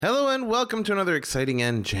Hello and welcome to another exciting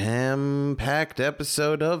and jam-packed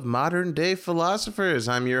episode of Modern Day Philosophers.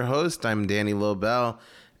 I'm your host, I'm Danny Lobel,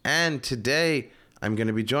 and today I'm going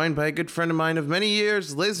to be joined by a good friend of mine of many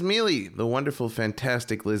years, Liz Miele, the wonderful,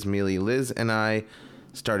 fantastic Liz Miele. Liz and I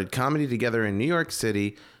started comedy together in New York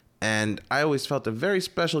City, and I always felt a very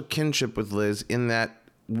special kinship with Liz in that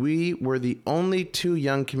we were the only two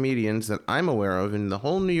young comedians that I'm aware of in the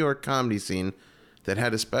whole New York comedy scene that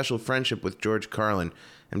had a special friendship with George Carlin.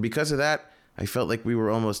 And because of that, I felt like we were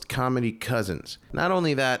almost comedy cousins. Not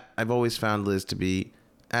only that, I've always found Liz to be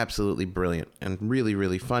absolutely brilliant and really,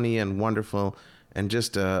 really funny and wonderful and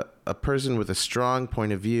just a person with a strong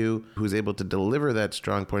point of view who's able to deliver that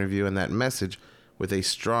strong point of view and that message with a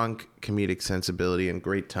strong comedic sensibility and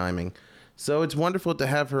great timing. So it's wonderful to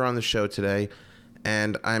have her on the show today,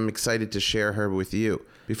 and I'm excited to share her with you.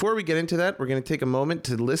 Before we get into that, we're going to take a moment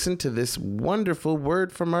to listen to this wonderful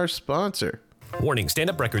word from our sponsor. Warning,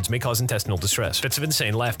 stand-up records may cause intestinal distress, fits of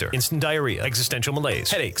insane laughter, instant diarrhea, existential malaise,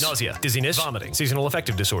 headaches, nausea, dizziness, vomiting, seasonal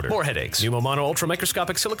affective disorder, more headaches, pneumomono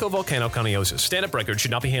ultramicroscopic silicovolcanoconiosis. Stand-up records should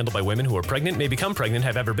not be handled by women who are pregnant, may become pregnant,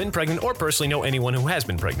 have ever been pregnant, or personally know anyone who has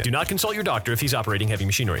been pregnant. Do not consult your doctor if he's operating heavy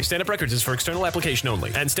machinery. Stand-up records is for external application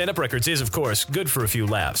only. And stand-up records is, of course, good for a few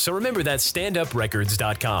laughs. So remember that's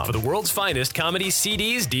standuprecords.com for the world's finest comedy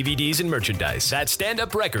CDs, DVDs, and merchandise. That's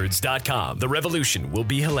standuprecords.com. The revolution will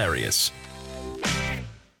be hilarious.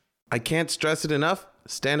 I can't stress it enough.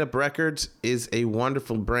 Stand Up Records is a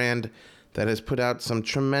wonderful brand that has put out some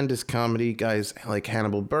tremendous comedy. Guys like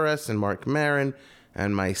Hannibal Buress and Mark Maron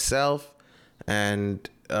and myself and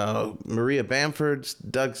Maria Bamford,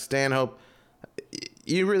 Doug Stanhope.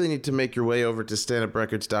 You really need to make your way over to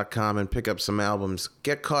standuprecords.com and pick up some albums.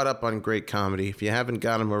 Get caught up on great comedy. If you haven't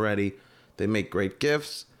got them already, they make great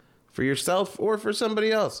gifts for yourself or for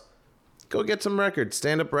somebody else. Go get some records.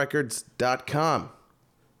 standuprecords.com.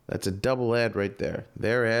 That's a double ad right there.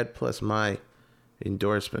 Their ad plus my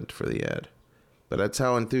endorsement for the ad. But that's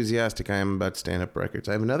how enthusiastic I am about Stand Up Records.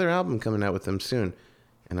 I have another album coming out with them soon,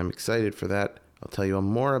 and I'm excited for that. I'll tell you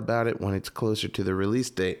more about it when it's closer to the release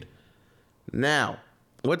date. Now,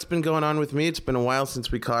 what's been going on with me? It's been a while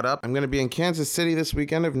since we caught up. I'm going to be in Kansas City this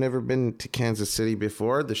weekend. I've never been to Kansas City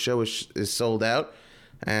before. The show is sold out,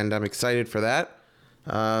 and I'm excited for that.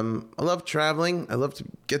 I love traveling. I love to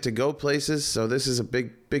get to go places, so this is a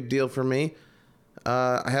big deal for me.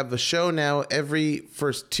 I have a show now every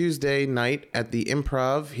first Tuesday night at the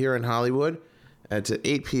Improv here in Hollywood. It's at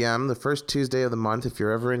 8 p.m. the first Tuesday of the month. If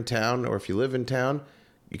you're ever in town or if you live in town,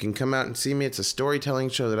 you can come out and see me. It's a storytelling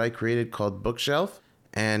show that I created called Bookshelf,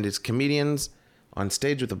 and it's comedians on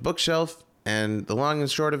stage with a bookshelf, and the long and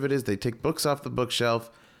short of it is they take books off the bookshelf,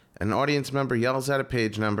 an audience member yells out a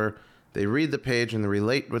page number, they read the page and they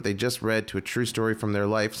relate what they just read to a true story from their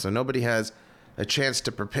life, so nobody has a chance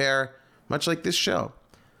to prepare, much like this show.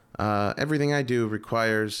 Everything I do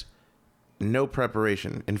requires no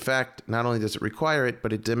preparation. In fact, not only does it require it,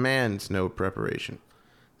 but it demands no preparation.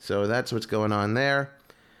 So that's what's going on there.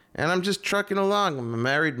 And I'm just trucking along. I'm a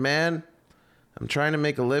married man. I'm trying to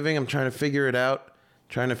make a living. I'm trying to figure it out.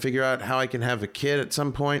 Trying to figure out how I can have a kid at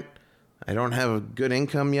some point. I don't have a good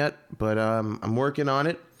income yet, but I'm working on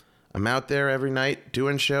it. I'm out there every night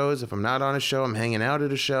doing shows. If I'm not on a show, I'm hanging out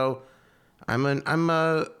at a show. I'm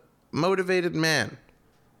a motivated man.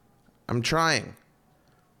 I'm trying.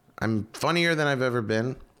 I'm funnier than I've ever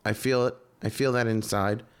been. I feel it. I feel that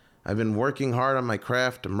inside. I've been working hard on my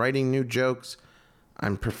craft. I'm writing new jokes.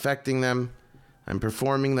 I'm perfecting them. I'm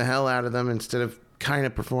performing the hell out of them instead of kind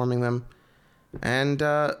of performing them. And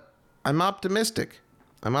I'm optimistic.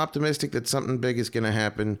 I'm optimistic that something big is going to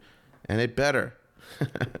happen, and it better.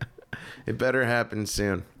 It better happen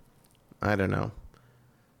soon. I don't know.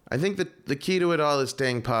 I think that the key to it all is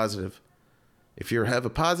staying positive. If you have a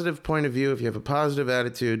positive point of view, if you have a positive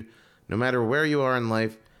attitude, no matter where you are in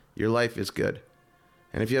life, your life is good.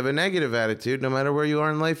 And if you have a negative attitude, no matter where you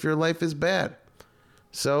are in life, your life is bad.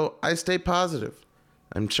 So I stay positive.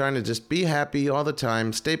 I'm trying to just be happy all the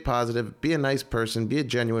time, stay positive, be a nice person, be a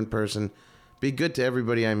genuine person, be good to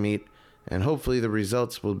everybody I meet, and hopefully the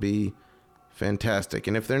results will be fantastic.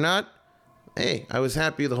 And if they're not, hey, I was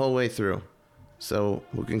happy the whole way through. So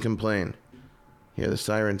who can complain? Hear the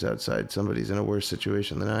sirens outside. Somebody's in a worse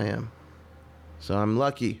situation than I am. So I'm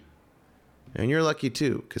lucky. And you're lucky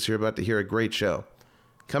too, because you're about to hear a great show.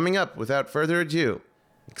 Coming up, without further ado,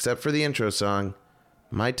 except for the intro song,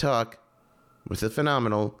 my talk with the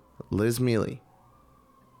phenomenal Liz Miele.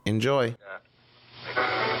 Enjoy.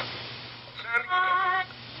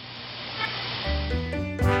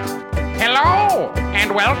 Hello,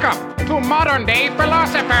 and welcome to Modern Day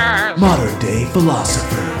Philosophers. Modern Day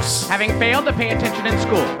Philosophers. Having failed to pay attention in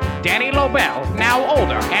school, Danny Lobel, now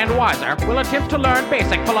older and wiser, will attempt to learn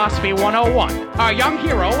basic philosophy 101. Our young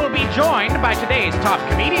hero will be joined by today's top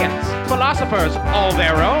comedians, philosophers all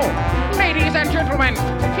their own. Ladies and gentlemen,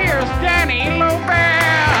 here's Danny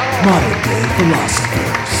Lobel. Modern Day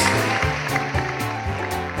Philosophers.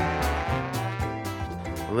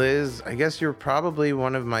 Liz, I guess you're probably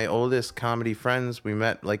one of my oldest comedy friends. We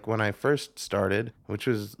met like when I first started, which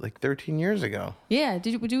was like 13 years ago. Yeah.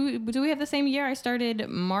 Do we have the same year? I started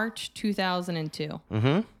March 2002.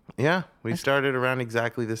 Yeah, we started around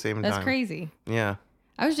exactly the same time. That's crazy. Yeah.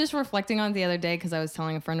 I was just reflecting on it the other day because I was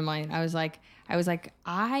telling a friend of mine. I was like,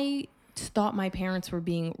 I thought my parents were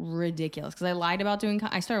being ridiculous because I lied about doing.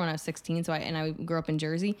 I started when I was 16, so I grew up in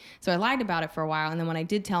Jersey, so I lied about it for a while. And then when I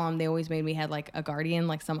did tell them, they always made me have like a guardian,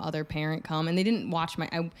 like some other parent come, and they didn't watch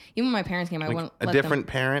even when my parents came, I wouldn't let different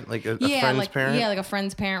parent, like a friend's parent. Yeah, like a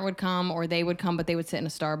friend's parent would come, or they would come, but they would sit in a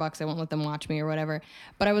Starbucks. I wouldn't let them watch me or whatever.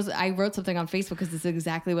 But I wrote something on Facebook because this is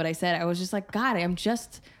exactly what I said. I was just like, God, I'm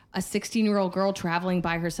just a 16-year-old girl traveling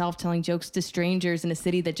by herself telling jokes to strangers in a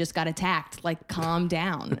city that just got attacked. Like, calm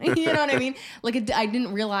down. You know what I mean? Like, I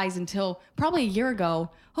didn't realize until probably a year ago,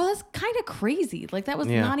 oh, that's kind of crazy. Like, that was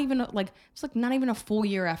not even not even a full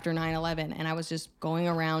year after 9/11. And I was just going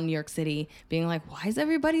around New York City being like, why is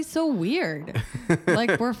everybody so weird?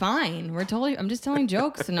 Like, we're fine. I'm just telling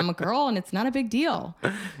jokes and I'm a girl and it's not a big deal.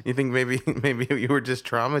 You think maybe you were just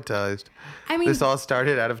traumatized? I mean, this all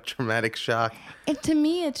started out of traumatic shock. And to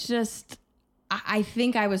me, it's just, I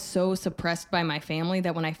think I was so suppressed by my family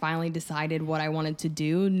that when I finally decided what I wanted to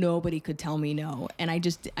do, nobody could tell me no. And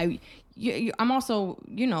I'm also,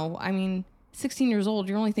 16 years old,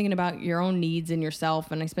 you're only thinking about your own needs and yourself.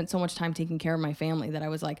 And I spent so much time taking care of my family that I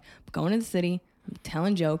was like, I'm going to the city, I'm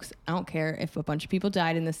telling jokes. I don't care if a bunch of people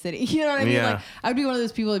died in the city. You know what I mean? Yeah. Like, I would be one of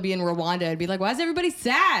those people that'd be in Rwanda. I'd be like, why is everybody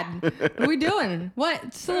sad? What are we doing? What?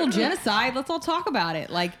 It's a little genocide. Let's all talk about it.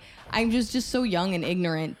 Like, I'm just so young and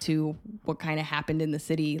ignorant to what kind of happened in the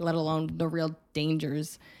city, let alone the real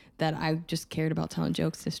dangers, that I just cared about telling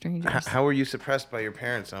jokes to strangers. How were you suppressed by your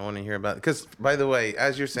parents? I want to hear about it. Because, by the way,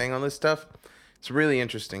 as you're saying all this stuff, it's really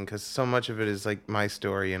interesting because so much of it is like my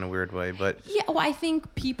story in a weird way. But yeah, well, I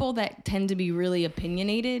think people that tend to be really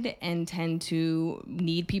opinionated and tend to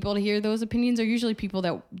need people to hear those opinions are usually people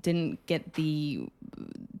that didn't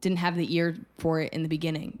have the ear for it in the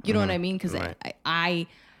beginning. You know what I mean? Because right.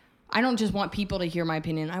 I don't just want people to hear my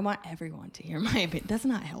opinion. I want everyone to hear my opinion. That's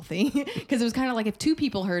not healthy. Because it was kind of like if two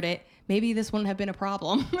people heard it, maybe this wouldn't have been a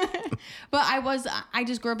problem. But I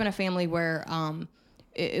just grew up in a family where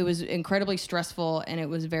it was incredibly stressful and it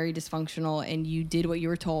was very dysfunctional, and you did what you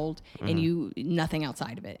were told and nothing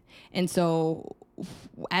outside of it. And so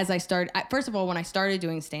as first of all, when I started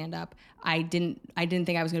doing stand-up, I didn't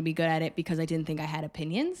think I was going to be good at it because I didn't think I had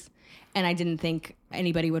opinions. And I didn't think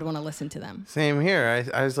anybody would want to listen to them. Same here.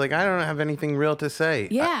 I was like, I don't have anything real to say.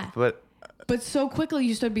 Yeah. But so quickly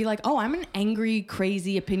you started to be like, oh, I'm an angry,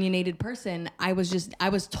 crazy, opinionated person. It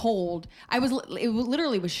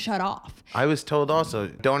literally was shut off. I was told also,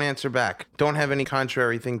 don't answer back. Don't have any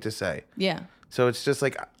contrary thing to say. Yeah. So it's just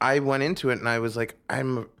like, I went into it and I was like, I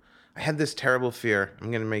had this terrible fear.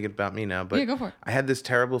 I'm going to make it about me now, but yeah, go for it. I had this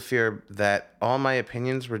terrible fear that all my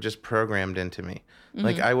opinions were just programmed into me.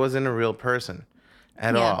 Like I wasn't a real person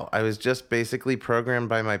at all. I was just basically programmed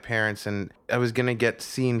by my parents, and I was going to get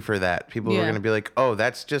seen for that. People were going to be like, oh,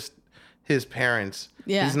 that's just his parents.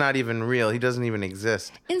 Yeah. He's not even real. He doesn't even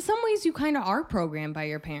exist. In some ways, you kind of are programmed by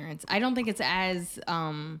your parents. I don't think it's as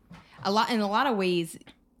in a lot of ways,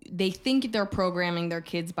 they think they're programming their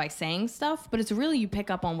kids by saying stuff, but it's really you pick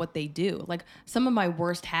up on what they do. Like some of my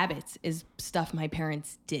worst habits is stuff my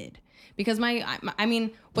parents did. Because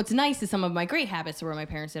what's nice is some of my great habits are what my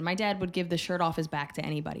parents did. My dad would give the shirt off his back to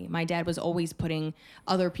anybody. My dad was always putting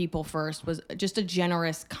other people first, was just a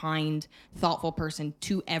generous, kind, thoughtful person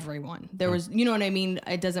to everyone. There was, you know what I mean?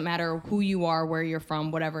 It doesn't matter who you are, where you're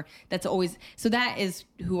from, whatever. So that is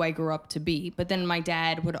who I grew up to be. But then my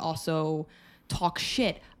dad would also talk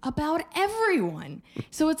shit about everyone.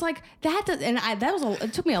 So it's like that.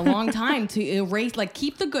 It took me a long time to erase, like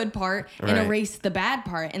keep the good part and erase the bad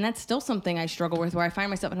part. And that's still something I struggle with, where I find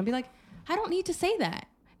myself and I'll be like, I don't need to say that.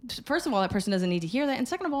 First of all, that person doesn't need to hear that. And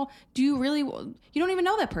second of all, you don't even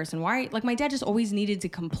know that person. Why? Like my dad just always needed to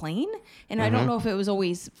complain. And I don't know if it was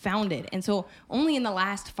always founded. And so only in the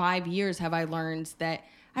last 5 years have I learned that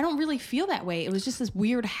I don't really feel that way. It was just this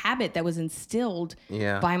weird habit that was instilled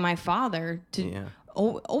by my father to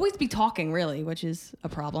always be talking, really, which is a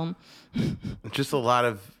problem. Just a lot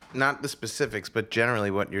of not the specifics, but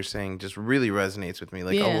generally what you're saying just really resonates with me.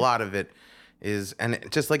 Like Yeah. a lot of it is, and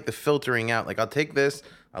just like the filtering out, like I'll take this,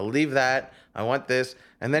 I'll leave that, I want this.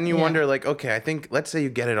 And then you Yeah. wonder like, okay, I think, let's say you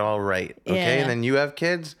get it all right. Okay. Yeah. And then you have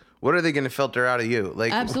kids. What are they going to filter out of you?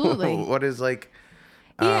 Like, Absolutely. what is like,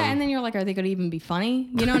 Yeah, and then you're like, are they going to even be funny?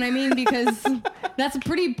 You know what I mean? Because that's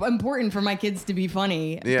pretty important for my kids to be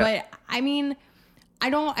funny. Yeah. But I mean,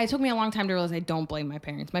 it took me a long time to realize I don't blame my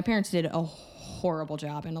parents. My parents did a horrible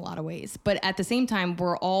job in a lot of ways. But at the same time,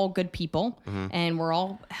 we're all good people and we're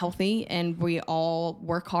all healthy and we all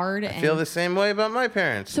work hard. I feel the same way about my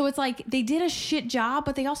parents. So it's like they did a shit job,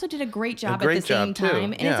 but they also did a great job great at the same job, too. time.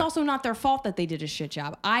 And it's Yeah. also not their fault that they did a shit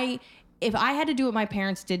job. If I had to do what my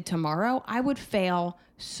parents did tomorrow, I would fail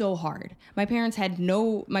so hard. My parents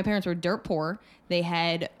were dirt poor. They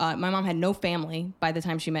had, my mom had no family by the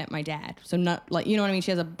time she met my dad. So not like, you know what I mean?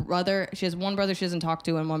 She has one brother she doesn't talk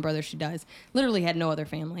to and one brother she does. Literally had no other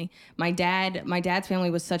family. My dad's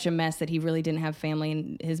family was such a mess that he really didn't have family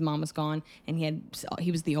and his mom was gone and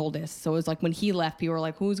he was the oldest. So it was like when he left, people were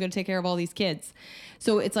like, who's going to take care of all these kids?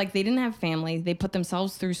 So it's like they didn't have family. They put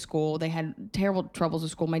themselves through school. They had terrible troubles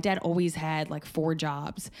with school. My dad always had like 4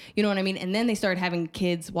 jobs. You know what I mean? And then they started having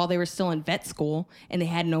kids while they were still in vet school and they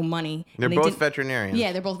had no money. They're and both veterinarians.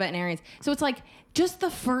 Yeah, they're both veterinarians. So it's like just the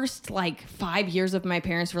first like 5 years of my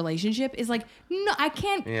parents' relationship is like, no, I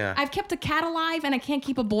can't. Yeah. I've kept a cat alive and I can't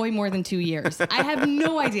keep a boy more than 2 years. I have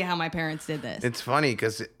no idea how my parents did this. It's funny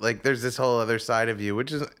because like there's this whole other side of you,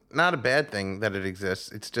 which is not a bad thing that it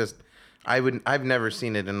exists. It's just I've never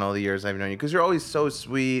seen it in all the years I've known you because you're always so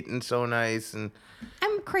sweet and so nice and.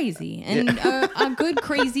 I'm crazy, and a good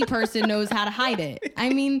crazy person knows how to hide it. I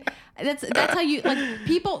mean, that's how you like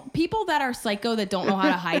people that are psycho that don't know how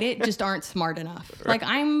to hide it just aren't smart enough. Like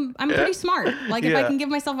I'm pretty smart. Like if I Yeah. can give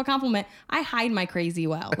myself a compliment, I hide my crazy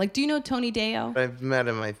well. Like, do you know Tony Deo? I've met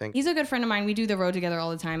him, I think. He's a good friend of mine. We do the road together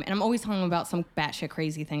all the time, and I'm always telling him about some batshit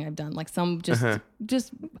crazy thing I've done. Like some just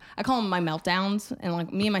I call them my meltdowns. And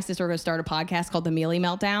like me and my sister are going to start a podcast called The Mealy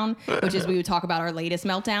Meltdown, which is we would talk about our latest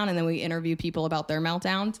meltdown, and then we interview people about their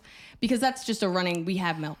meltdowns because that's just we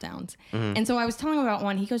have meltdowns. And so I was telling him about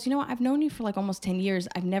one. He goes, you know what? I've known you for like almost 10 years.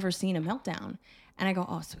 I've never seen a meltdown. And I go,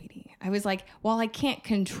 oh, sweetie. I was like, while I can't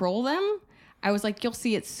control them, I was like, you'll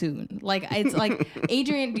see it soon. Like, it's like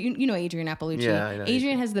Adrian, you know Adrian Appalucci. Yeah, I know.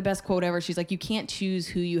 Adrian has the best quote ever. She's like, you can't choose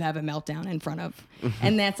who you have a meltdown in front of.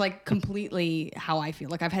 And that's like completely how I feel.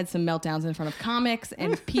 Like I've had some meltdowns in front of comics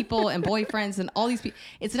and people and boyfriends and all these people.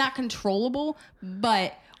 It's not controllable,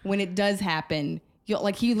 but when it does happen,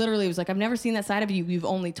 like he literally was like, I've never seen that side of you. You've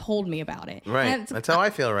only told me about it. Right. And That's how I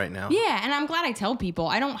feel right now. yeah, and I'm glad I tell people.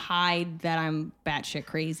 I don't hide that I'm batshit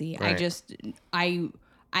crazy. Right.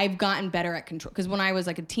 I've gotten better at control because when I was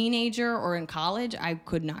like a teenager or in college, I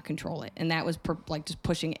could not control it, and that was like just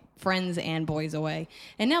pushing friends and boys away.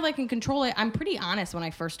 And now that I can control it, I'm pretty honest when I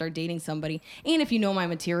first start dating somebody. And if you know my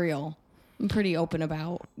material, I'm pretty open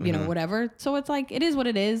about you know whatever. So it's like it is what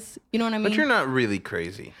it is. You know what I mean? But you're not really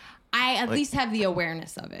crazy. I at least have the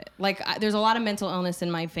awareness of it. Like, there's a lot of mental illness in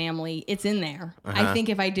my family. It's in there. I think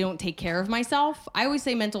if I don't take care of myself, I always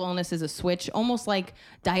say mental illness is a switch, almost like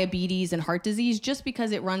diabetes and heart disease, just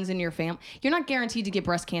because it runs in your family. You're not guaranteed to get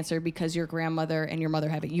breast cancer because your grandmother and your mother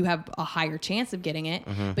have it. You have a higher chance of getting it,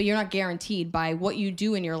 but you're not guaranteed by what you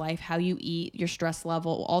do in your life, how you eat, your stress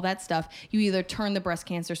level, all that stuff. You either turn the breast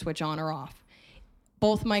cancer switch on or off.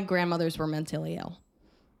 Both my grandmothers were mentally ill.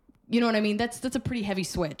 You know what I mean? That's a pretty heavy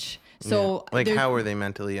switch. So Like how were they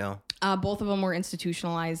mentally ill? both of them were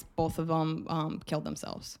institutionalized. Both of them killed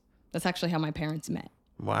themselves. That's actually how my parents met.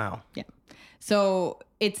 Wow. Yeah. So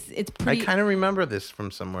it's I pretty. kind of remember this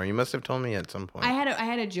from somewhere. You must have told me at some point. I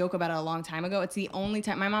had a joke about it a long time ago. It's the only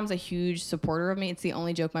time my mom's a huge supporter of me. It's the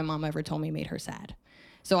only joke my mom ever told me made her sad.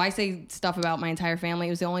 So I say stuff about my entire family.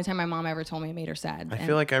 It was the only time my mom ever told me it made her sad. I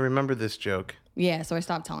feel like I remember this joke. Yeah, so I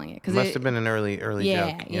stopped telling it because Must have been an early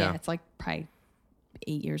yeah, joke. yeah. It's like probably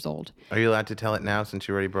 8 years old. Are you allowed to tell it now since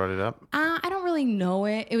you already brought it up? I don't really know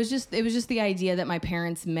it. It was just the idea that my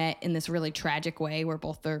parents met in this really tragic way where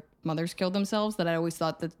both their mothers killed themselves, that I always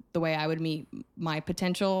thought that the way I would meet my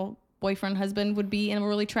potential boyfriend husband would be in a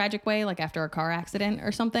really tragic way, like after a car accident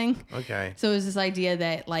or something. Okay. So it was this idea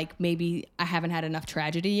that like maybe I haven't had enough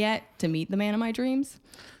tragedy yet to meet the man of my dreams.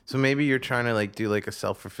 So maybe you're trying to like do like a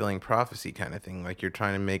self-fulfilling prophecy kind of thing. Like you're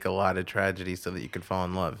trying to make a lot of tragedy so that you could fall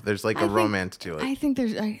in love. There's like a romance to it. I think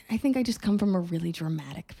I think I just come from a really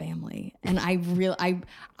dramatic family, and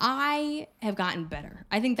I have gotten better.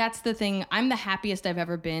 I think that's the thing. I'm the happiest I've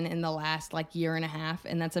ever been in the last like year and a half,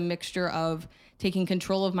 and that's a mixture of taking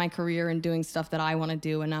control of my career and doing stuff that I want to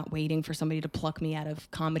do and not waiting for somebody to pluck me out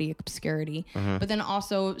of comedy obscurity. But then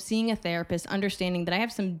also seeing a therapist, understanding that I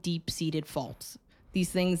have some deep-seated faults. These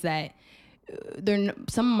things that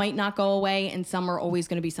some might not go away and some are always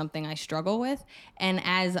going to be something I struggle with. And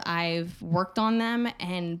as I've worked on them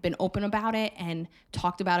and been open about it and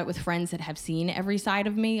talked about it with friends that have seen every side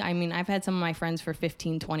of me. I mean, I've had some of my friends for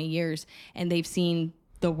 15, 20 years and they've seen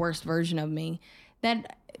the worst version of me.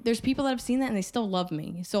 That there's people that have seen that and they still love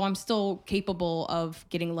me. So I'm still capable of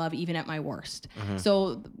getting love even at my worst.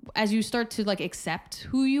 So as you start to like accept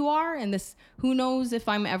who you are and this, who knows if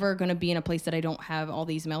I'm ever going to be in a place that I don't have all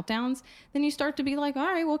these meltdowns, then you start to be like, all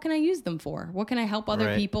right, what can I use them for? What can I help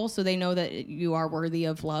other people so they know that you are worthy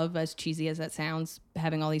of love, as cheesy as that sounds,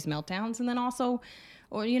 having all these meltdowns. And then also,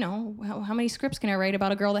 or, you know, how many scripts can I write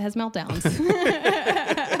about a girl that has meltdowns?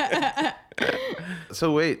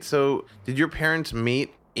 So wait, so did your parents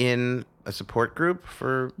meet in a support group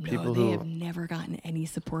for people No, they have never gotten any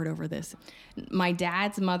support over this. My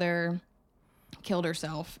dad's mother killed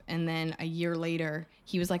herself, and then a year later,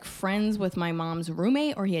 he was like friends with my mom's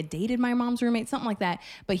roommate, or he had dated my mom's roommate, something like that.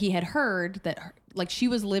 But he had heard that like she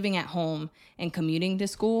was living at home and commuting to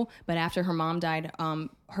school, but after her mom died,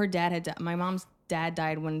 her dad had my mom's dad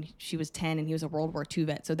died when she was 10 and he was a World War II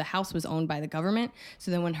vet. So the house was owned by the government.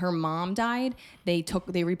 So then when her mom died, they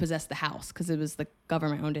repossessed the house because it was the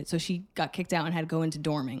government owned it. So she got kicked out and had to go into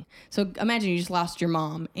dorming. So imagine you just lost your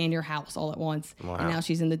mom and your house all at once. Wow. And now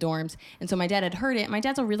she's in the dorms. And so my dad had heard it. My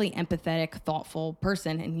dad's a really empathetic, thoughtful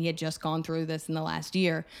person. And he had just gone through this in the last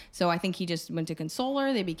year. So I think he just went to console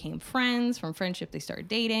her. They became friends. From friendship, they started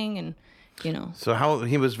dating and, you know. So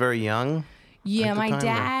he was very young? Yeah, my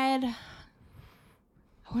dad...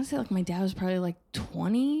 I want to say like my dad was probably like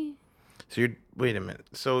 20. So wait a minute.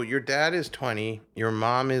 So your dad is 20. Your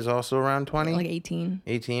mom is also around 20? Like 18.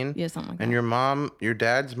 18? Yeah, something like that. And your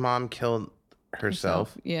dad's mom killed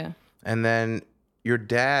herself. Yeah. And then your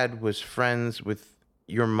dad was friends with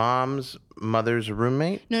your mom's mother's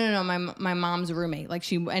roommate? No. My mom's roommate. Like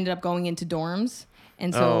she ended up going into dorms.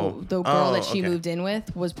 And so the girl that she moved in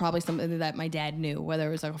with was probably somebody that my dad knew, whether it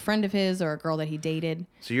was like a friend of his or a girl that he dated.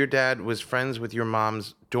 So your dad was friends with your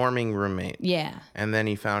mom's dorming roommate. Yeah. And then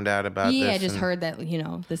he found out about this. Yeah, I just heard that, you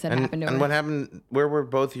know, this had happened to her. And what happened? Where were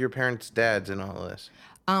both of your parents' dads in all of this?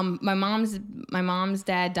 My mom's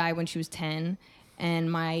dad died when she was 10,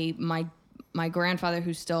 and my grandfather,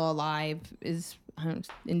 who's still alive, is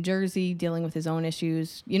in Jersey dealing with his own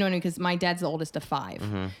issues. You know what I mean? Because my dad's the oldest of 5.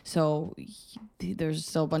 Mm-hmm. So there's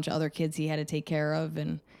still a bunch of other kids he had to take care of.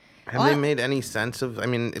 And have they made any sense of, I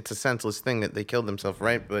mean, it's a senseless thing that they killed themselves,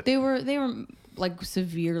 right? But they were like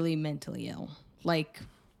severely mentally ill. Like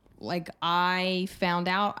I found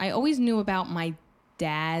out, I always knew about my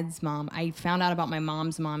dad's mom. I found out about my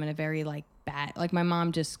mom's mom in a very like bad, like my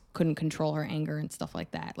mom just couldn't control her anger and stuff like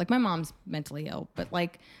that. Like my mom's mentally ill, but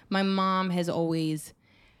like my mom has always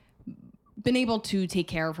been able to take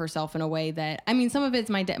care of herself in a way that, I mean, some of it's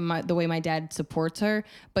the way my dad supports her,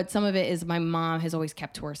 but some of it is my mom has always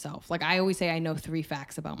kept to herself. Like I always say, I know 3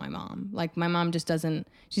 facts about my mom. Like my mom just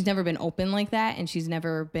she's never been open like that, and she's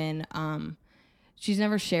never been she's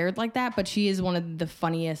never shared like that, but she is one of the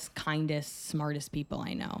funniest, kindest, smartest people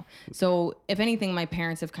I know. So if anything, my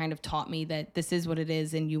parents have kind of taught me that this is what it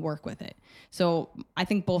is and you work with it. So I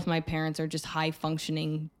think both my parents are just high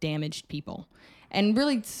functioning, damaged people. And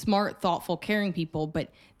really smart, thoughtful, caring people, but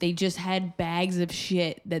they just had bags of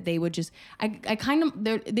shit that they would just,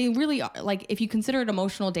 they really are, like, if you consider it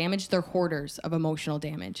emotional damage, they're hoarders of emotional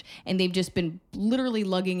damage. And they've just been literally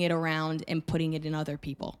lugging it around and putting it in other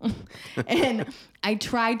people. And I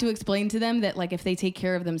tried to explain to them that, like, if they take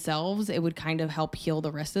care of themselves, it would kind of help heal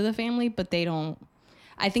the rest of the family, but they don't.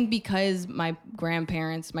 I think because my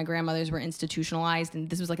grandmothers were institutionalized, and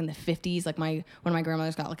this was like in the 50s, like one of my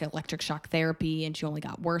grandmothers got like electric shock therapy and she only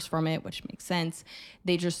got worse from it, which makes sense.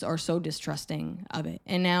 They just are so distrusting of it.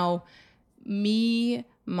 And now me,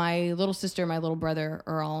 my little sister, my little brother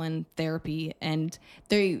are all in therapy, and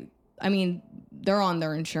they're on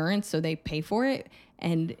their insurance, so they pay for it.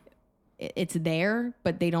 And it's there,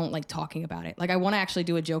 but they don't like talking about it. Like I want to actually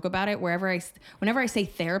do a joke about it whenever I say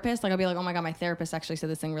therapist, like I'll be like, oh my God, my therapist actually said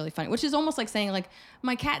this thing really funny, which is almost like saying like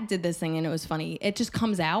my cat did this thing and it was funny. It just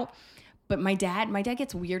comes out. But my dad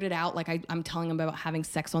gets weirded out. Like I'm telling him about having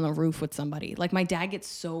sex on the roof with somebody. Like my dad gets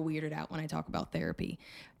so weirded out when I talk about therapy.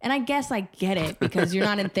 And I guess I get it because you're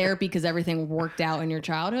not in therapy because everything worked out in your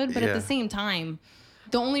childhood. But at the same time,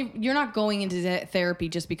 you're not going into therapy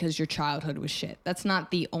just because your childhood was shit. That's not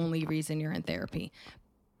the only reason you're in therapy.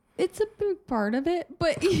 It's a big part of it,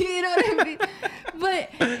 but you know what I mean?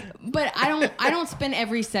 But I don't spend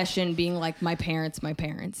every session being like my parents.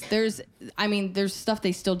 There's stuff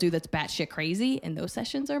they still do that's batshit crazy, and those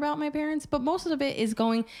sessions are about my parents. But most of it is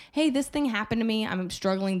going, hey, this thing happened to me. I'm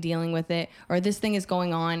struggling dealing with it, or this thing is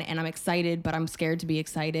going on, and I'm excited, but I'm scared to be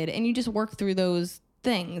excited. And you just work through those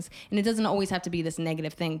things, and it doesn't always have to be this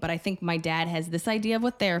negative thing. But I think my dad has this idea of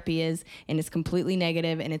what therapy is, and it's completely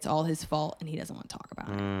negative, and it's all his fault, and he doesn't want to talk about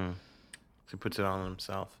it. So he puts it on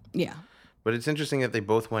himself. Yeah. But it's interesting that they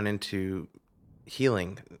both went into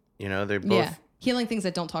healing. You know, they're both healing things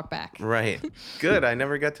that don't talk back. Right. Good. I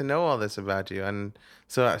never got to know all this about you, and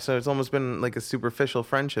so it's almost been like a superficial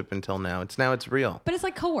friendship until now. It's real. But it's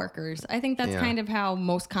like coworkers. I think that's kind of how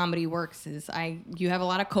most comedy works. You have a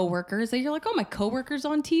lot of coworkers that you're like, oh, my coworker's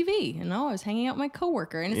on TV, and I was hanging out with my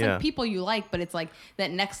coworker, and it's like people you like, but it's like that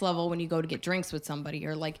next level when you go to get drinks with somebody,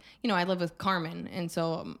 or like, you know, I live with Carmen, and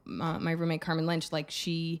so my roommate Carmen Lynch, like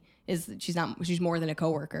she's more than a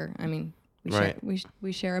coworker. I mean.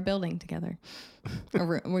 We share a building together.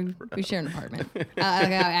 We share an apartment.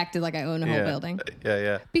 I acted like I own a whole building.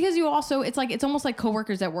 Yeah. Because it's almost like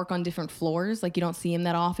coworkers that work on different floors. Like you don't see them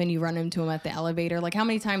that often. You run into them at the elevator. Like how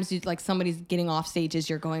many times do like somebody's getting off stage as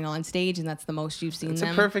you're going on stage, and that's the most you've seen them.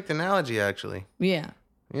 It's a perfect analogy, actually. Yeah.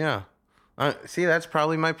 Yeah. See, that's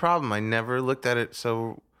probably my problem. I never looked at it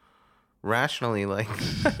so rationally, like.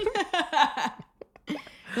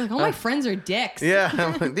 You're like, my friends are dicks.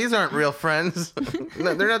 Yeah, these aren't real friends.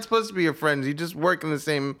 No, they're not supposed to be your friends. You just work in the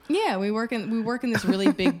same. Yeah, we work in this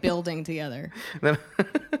really big building together.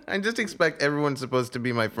 I just expect everyone's supposed to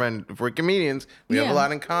be my friend. If we're comedians, we have a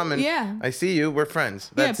lot in common. Yeah, I see you. We're friends.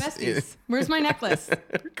 Besties. Where's my necklace?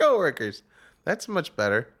 We're coworkers. That's much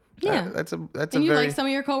better. Yeah, that's and you like some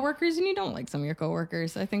of your coworkers, and you don't like some of your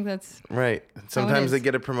coworkers. I think that's right. Sometimes they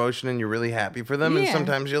get a promotion, and you're really happy for them, and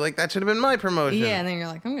sometimes you're like, that should have been my promotion. Yeah, and then you're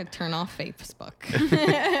like, I'm gonna turn off Facebook.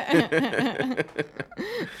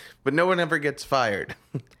 But no one ever gets fired.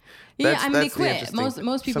 They quit.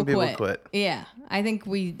 Most people quit. Yeah, I think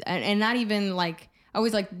and not even like. I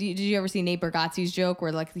always like, did you ever see Nate Bargatze's joke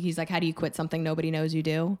where like he's like, how do you quit something nobody knows you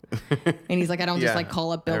do? And he's like, I don't just like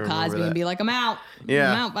call up Bill Cosby and be like, I'm out,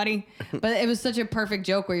 buddy. But it was such a perfect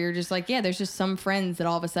joke where you're just like, there's just some friends that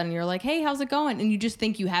all of a sudden you're like, hey, how's it going? And you just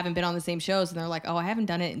think you haven't been on the same shows, and they're like, oh, I haven't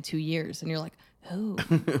done it in 2 years, and you're like, oh,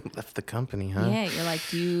 left the company, huh? Yeah, you're like,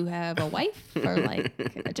 do you have a wife or like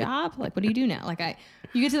a job? Like, what do you do now? Like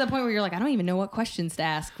you get to the point where you're like, I don't even know what questions to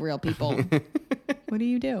ask real people. What do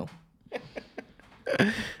you do?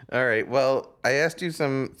 All right. Well, I asked you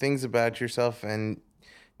some things about yourself, and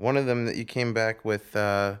one of them that you came back with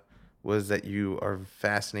was that you are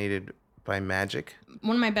fascinated by magic.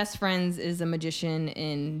 One of my best friends is a magician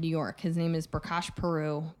in New York. His name is Prakash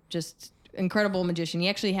Peru. Just incredible magician. He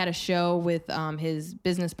actually had a show with his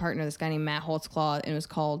business partner, this guy named Matt Holtzclaw, and it was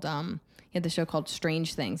called... he had the show called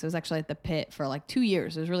Strange Things. It was actually at the Pit for like 2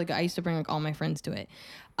 years. It was really good. I used to bring like all my friends to it.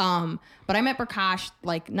 But I met Prakash,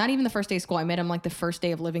 like not even the first day of school. I met him like the first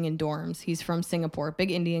day of living in dorms. He's from Singapore. Big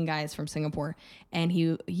Indian guy is from Singapore. And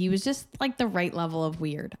he was just like the right level of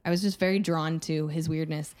weird. I was just very drawn to his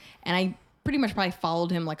weirdness. And I pretty much probably followed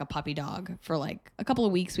him like a puppy dog for like a couple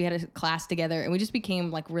of weeks. We had a class together, and we just became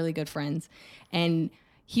like really good friends. And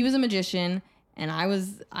he was a magician, and I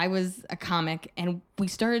was a comic, and we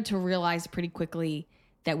started to realize pretty quickly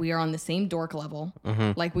that we are on the same dork level.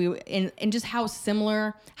 Mm-hmm. Like and just how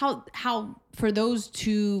similar, how for those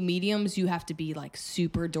two mediums, you have to be like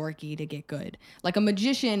super dorky to get good. Like a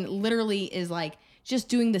magician literally is like just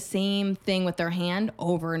doing the same thing with their hand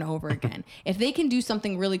over and over again. If they can do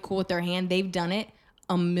something really cool with their hand, they've done it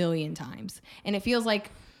a million times. And it feels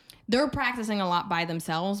like they're practicing a lot by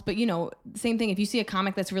themselves, but you know, same thing. If you see a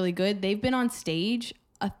comic that's really good, they've been on stage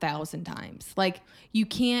 1,000 times. Like you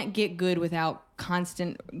can't get good without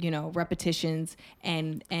constant, repetitions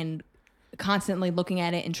and constantly looking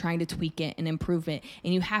at it and trying to tweak it and improve it.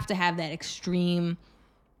 And you have to have that extreme,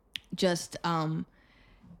 just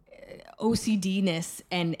OCD-ness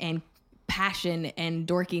and passion and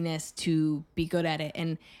dorkiness to be good at it.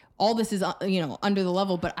 And all this is, under the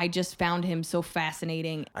level, but I just found him so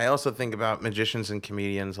fascinating. I also think about magicians and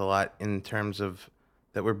comedians a lot in terms of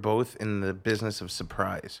that we're both in the business of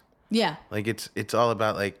surprise. Yeah. Like it's all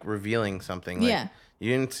about like revealing something. Like, yeah.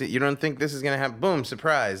 You don't think this is gonna happen? Boom,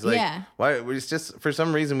 surprise! Like, Yeah. Why? It's just for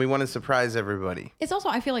some reason we want to surprise everybody. It's also,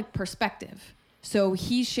 I feel like, perspective. So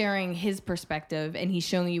he's sharing his perspective and he's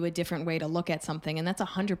showing you a different way to look at something. And that's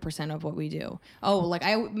 100% of what we do.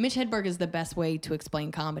 Mitch Hedberg is the best way to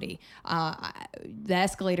explain comedy. The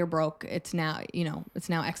escalator broke. It's now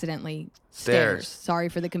accidentally stairs. Sorry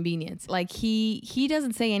for the convenience. Like he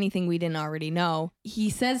doesn't say anything we didn't already know. He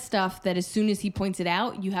says stuff that as soon as he points it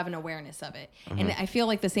out, you have an awareness of it. Mm-hmm. And I feel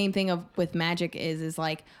like the same thing with magic is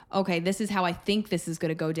like, okay, this is how I think this is going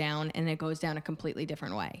to go down. And it goes down a completely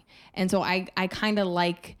different way. And so I kind of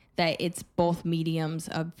like that it's both mediums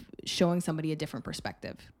of showing somebody a different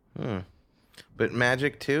perspective. But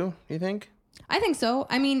magic too, you think? I think so.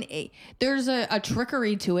 I mean, there's a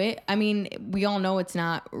trickery to it. I mean, we all know it's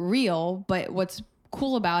not real, but what's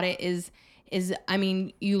cool about it is I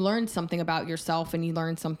mean, you learn something about yourself and you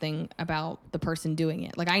learn something about the person doing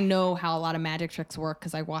it. Like, I know how a lot of magic tricks work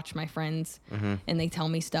because I watch my friends and they tell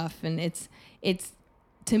me stuff. And it's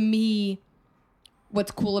to me,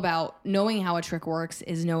 what's cool about knowing how a trick works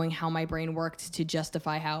is knowing how my brain worked to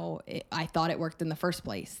justify how I thought it worked in the first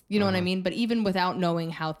place. You know what I mean? But even without knowing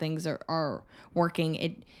how things are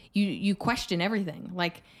working, you question everything.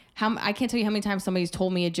 Like, I can't tell you how many times somebody's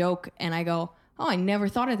told me a joke and I go, oh, I never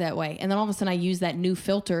thought of it that way. And then all of a sudden I use that new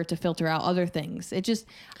filter to filter out other things.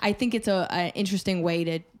 I think it's an interesting way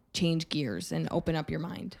to change gears and open up your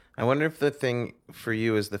mind. I wonder if the thing for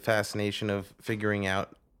you is the fascination of figuring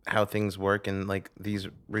out how things work and like these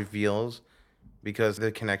reveals, because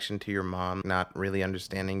the connection to your mom, not really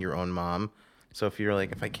understanding your own mom. So if you're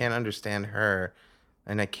like, if I can't understand her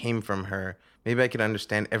and I came from her, maybe I could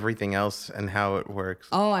understand everything else and how it works.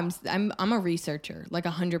 Oh, I'm a researcher, like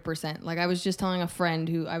 100%. Like I was just telling a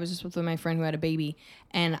friend I was just with my friend who had a baby,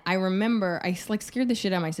 and I remember I like scared the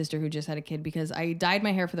shit out of my sister who just had a kid because I dyed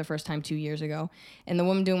my hair for the first time 2 years ago, and the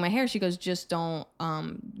woman doing my hair, she goes, just don't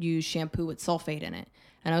use shampoo with sulfate in it.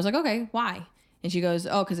 And I was like, okay, why? And she goes,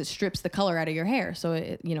 oh, because it strips the color out of your hair,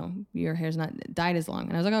 so your hair's not dyed as long.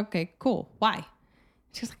 And I was like, okay, cool. Why?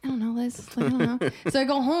 She was like, I don't know, Liz. Like, I don't know. So I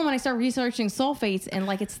go home and I start researching sulfates, and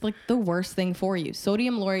like it's like the worst thing for you.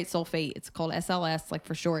 Sodium laurate sulfate. It's called SLS, like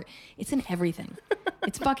for short. It's in everything.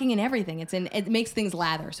 It's fucking in everything. It makes things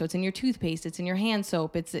lather. So it's in your toothpaste. It's in your hand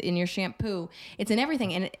soap. It's in your shampoo. It's in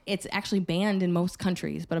everything, and it's actually banned in most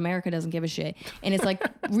countries, but America doesn't give a shit. And it's like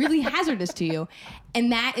really hazardous to you.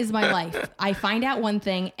 And that is my life. I find out one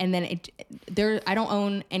thing, and then I don't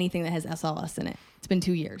own anything that has SLS in it. It's been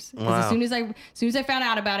 2 years. Wow. As soon as I found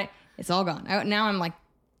out about it, it's all gone. Now I'm like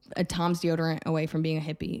a Tom's deodorant away from being a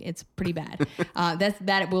hippie. It's pretty bad.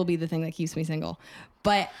 That will be the thing that keeps me single.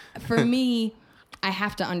 But for me, I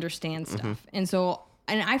have to understand stuff.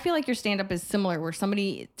 And I feel like your stand-up is similar, where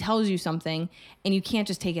somebody tells you something and you can't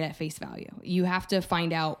just take it at face value. You have to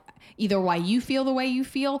find out either why you feel the way you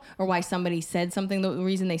feel, or why somebody said something the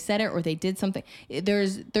reason they said it, or they did something.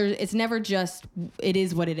 It's never just, it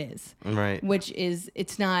is what it is. Right. Which is,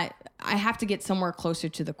 it's not, I have to get somewhere closer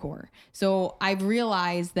to the core. So I've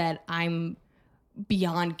realized that I'm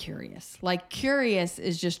beyond curious. Like, curious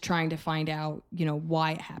is just trying to find out,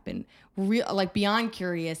 why it happened. Like, beyond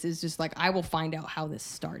curious is just like, I will find out how this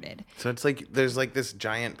started. So it's like there's like this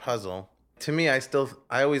giant puzzle. To me, I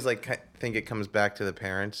always like think it comes back to the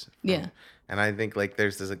parents. Yeah. And I think like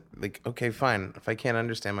there's this like, okay, fine. If I can't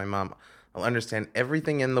understand my mom, I'll understand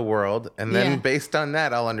everything in the world, and then based on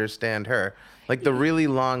that, I'll understand her. Like the really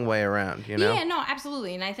long way around, Yeah, no,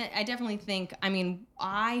 absolutely. And I definitely think,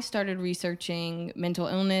 I started researching mental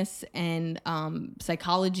illness and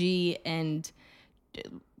psychology and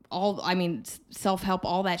self-help,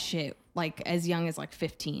 all that shit, like as young as like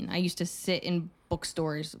 15. I used to sit in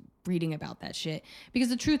bookstores reading about that shit, because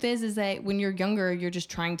the truth is that when you're younger, you're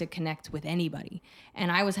just trying to connect with anybody.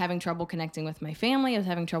 And I was having trouble connecting with my family. I was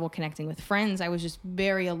having trouble connecting with friends. I was just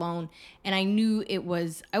very alone. And I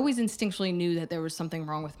always instinctually knew that there was something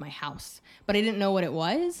wrong with my house, but I didn't know what it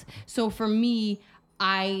was. So for me,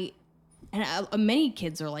 many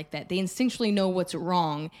kids are like that. They instinctually know what's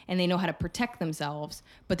wrong and they know how to protect themselves,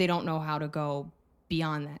 but they don't know how to go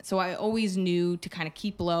beyond that. So I always knew to kind of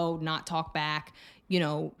keep low, not talk back.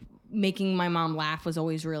 Making my mom laugh was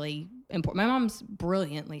always really important. My mom's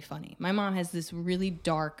brilliantly funny. My mom has this really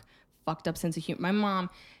dark, fucked up sense of humor. My mom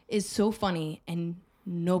is so funny and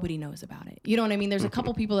nobody knows about it. You know what I mean? There's a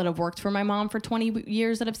couple people that have worked for my mom for 20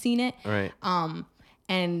 years that have seen it. Right.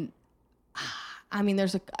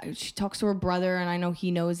 She talks to her brother and I know he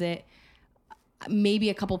knows it. maybe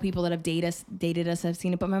a couple people that have dated us have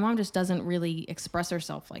seen it, but my mom just doesn't really express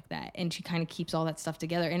herself like that, and she kind of keeps all that stuff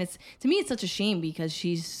together. And to me, it's such a shame because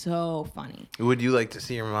she's so funny. Would you like to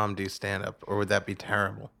see your mom do stand up, or would that be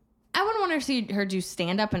terrible? I wouldn't want to see her do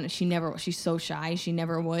stand up, and she's so shy, she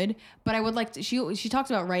never would. But I would like to. She talked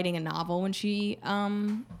about writing a novel when she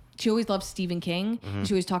always loved Stephen King. Mm-hmm.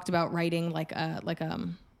 She always talked about writing like a what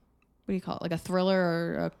do you call it, like a thriller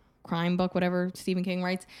or a crime book, whatever Stephen King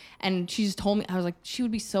writes. And she just told me, I was like, she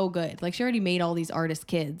would be so good. Like, she already made all these artist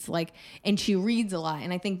kids, like, and she reads a lot.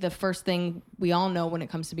 And I think the first thing we all know when it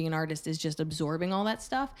comes to being an artist is just absorbing all that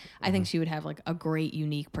stuff. Mm-hmm. I think she would have like a great,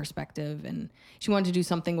 unique perspective. And she wanted to do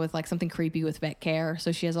something with like something creepy with vet care.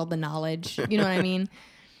 So she has all the knowledge, you know what I mean?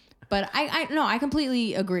 But I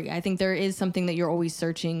completely agree. I think there is something that you're always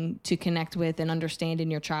searching to connect with and understand in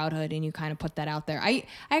your childhood, and you kind of put that out there. I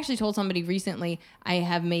actually told somebody recently, I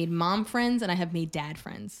have made mom friends and I have made dad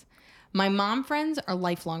friends. My mom friends are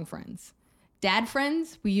lifelong friends. Dad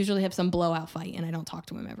friends, we usually have some blowout fight and I don't talk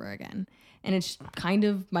to him ever again. And it's kind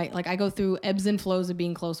of I go through ebbs and flows of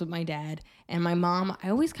being close with my dad. And my mom, I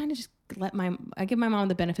always kind of just I give my mom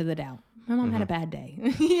the benefit of the doubt. My mom had a bad day.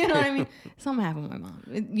 You know what I mean? Something happened with my mom.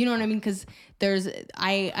 You know what I mean? Because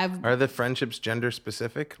Are the friendships gender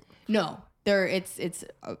specific? No, it's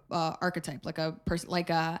archetype, like a person,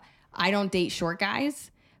 I don't date short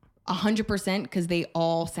guys 100% because they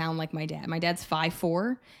all sound like my dad. My dad's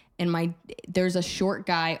 5'4", and there's a short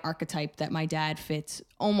guy archetype that my dad fits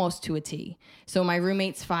almost to a T. So my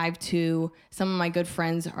roommate's 5'2". Some of my good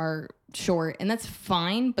friends are short, and that's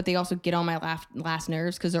fine, but they also get on my last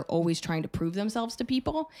nerves because they're always trying to prove themselves to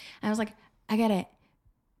people. And I was like, I get it.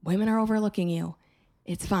 Women are overlooking you.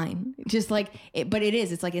 It's fine. Just like it, but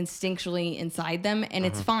it's like instinctually inside them, and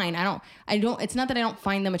it's fine. It's not that I don't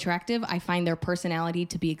find them attractive. I find their personality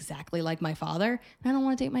to be exactly like my father, and I don't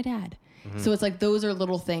want to date my dad. So it's like those are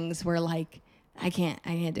little things where like I can't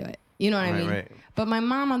do it. You know what I mean? Right. But my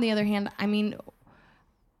mom, on the other hand, I mean,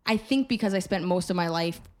 I think because I spent most of my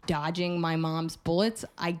life dodging my mom's bullets,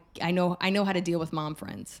 I know how to deal with mom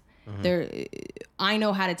friends. I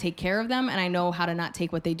know how to take care of them, and I know how to not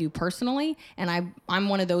take what they do personally. And I'm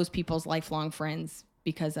one of those people's lifelong friends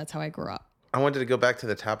because that's how I grew up. I wanted to go back to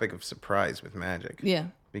the topic of surprise with magic. Yeah.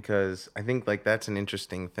 Because I think like that's an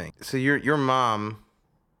interesting thing. So your mom,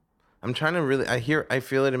 I'm trying to really, I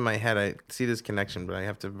feel it in my head. I see this connection, but I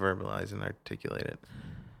have to verbalize and articulate it.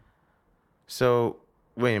 So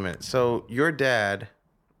wait a minute. So your dad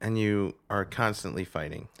and you are constantly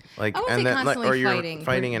fighting, like, and then like, or you're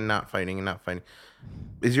fighting and not fighting and not fighting.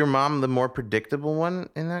 Is your mom the more predictable one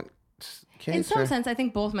in that case? In some sense, I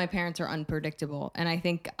think both my parents are unpredictable, and I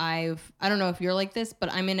think I don't know if you're like this,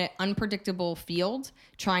 but I'm in an unpredictable field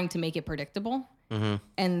trying to make it predictable. Mm-hmm.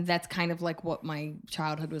 And that's kind of like what my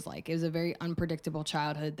childhood was like. It was a very unpredictable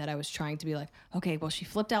childhood that I was trying to be like, okay, well, she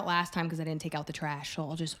flipped out last time because I didn't take out the trash, so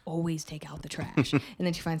I'll just always take out the trash. And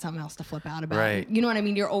then she finds something else to flip out about. Right. You know what I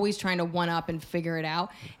mean? You're always trying to one up and figure it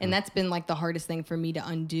out. And that's been like the hardest thing for me to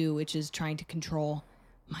undo, which is trying to control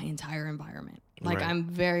my entire environment. Like, right. I'm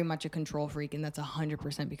very much a control freak, and that's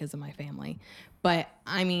 100% because of my family. But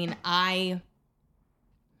I mean,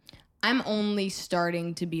 I'm only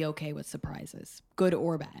starting to be okay with surprises, good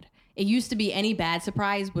or bad. It used to be any bad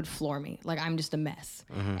surprise would floor me. Like, I'm just a mess.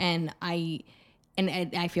 Mm-hmm. And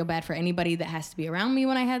I feel bad for anybody that has to be around me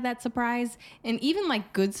when I had that surprise. And even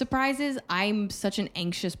like good surprises, I'm such an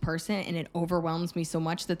anxious person, and it overwhelms me so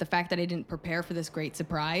much that the fact that I didn't prepare for this great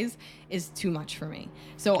surprise is too much for me.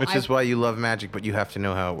 So which is why you love magic, but you have to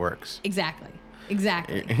know how it works. Exactly.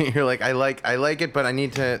 You're like, I like it, but I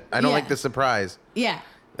don't like the surprise. Yeah.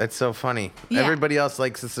 That's so funny. Yeah. Everybody else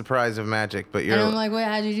likes the surprise of magic, but you're... And I'm like, wait,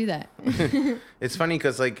 how'd you do that? It's funny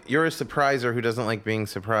because, like, you're a surpriser who doesn't like being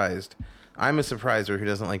surprised. I'm a surpriser who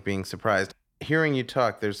doesn't like being surprised. Hearing you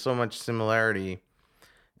talk, there's so much similarity.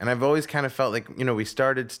 And I've always kind of felt like, you know, we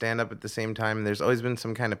started stand-up at the same time, and there's always been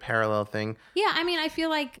some kind of parallel thing. Yeah, I mean, I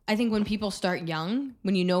think when people start young,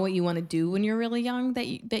 when you know what you want to do when you're really young,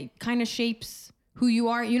 that kind of shapes who you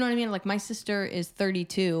are. You know what I mean? Like, my sister is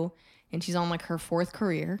 32, and she's on like her 4th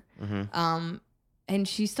career. Mm-hmm. And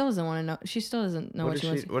she still doesn't want to know. She still doesn't know what she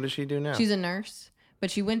wants. What does she do now? She's a nurse,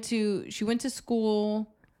 but she went to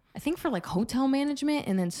school, I think, for like hotel management,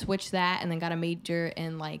 and then switched that, and then got a major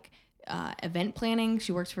in like event planning.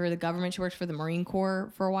 She works for the government. She works for the Marine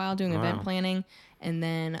Corps for a while doing event planning. And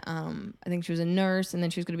then I think she was a nurse, and then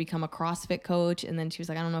she was going to become a CrossFit coach. And then she was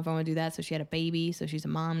like, I don't know if I want to do that. So she had a baby. So she's a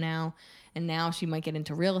mom now. And now she might get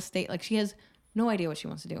into real estate. Like, she has no idea what she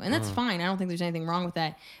wants to do. And that's fine. I don't think there's anything wrong with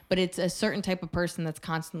that. But it's a certain type of person that's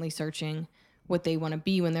constantly searching what they want to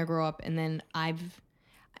be when they grow up. And then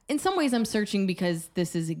in some ways I'm searching because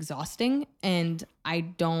this is exhausting, and I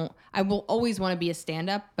will always want to be a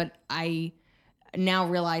stand-up, but I now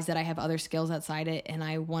realize that I have other skills outside it, and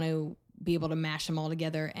I want to be able to mash them all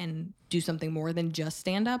together and do something more than just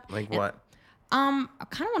stand-up. Like what? I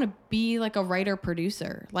kind of want to be like a writer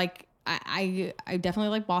producer. Like I definitely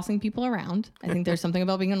like bossing people around. I think there's something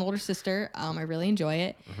about being an older sister. I really enjoy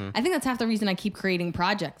it. I think that's half the reason I keep creating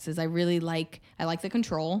projects is I like the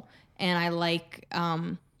control, and I like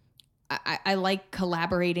I like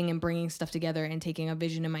collaborating and bringing stuff together and taking a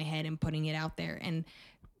vision in my head and putting it out there. And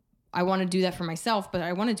I want to do that for myself, but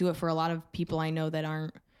I want to do it for a lot of people I know that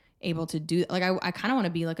aren't able to do like I kind of want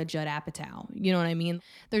to be like a Judd Apatow, you know what I mean?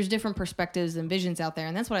 There's different perspectives and visions out there,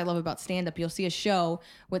 and that's what I love about stand-up. You'll see a show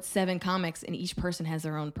with 7 comics and each person has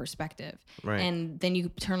their own perspective, Right. And then you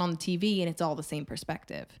turn on the TV and it's all the same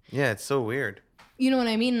perspective. Yeah, it's so weird. You know what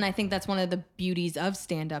I mean? And I think that's one of the beauties of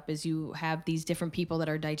stand-up is you have these different people that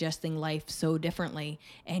are digesting life so differently,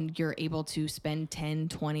 and you're able to spend 10,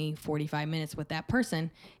 20, 45 minutes with that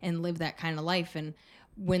person and live that kind of life. And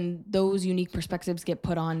when those unique perspectives get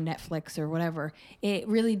put on Netflix or whatever, it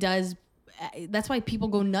really does. That's why people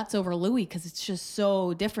go nuts over Louis, because it's just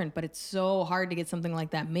so different, but it's so hard to get something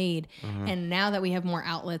like that made. And now that we have more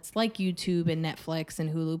outlets like YouTube and Netflix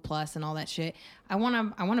and Hulu Plus and all that shit, I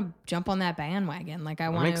want to jump on that bandwagon. Like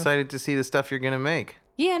I'm excited to see the stuff you're going to make.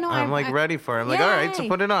 Yeah, no, I'm ready for it. I'm like, all right, so Yay.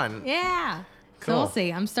 put it on. Yeah. Cool. So we'll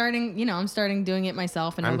see. I'm starting doing it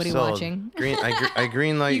myself and nobody I'm sold. watching. I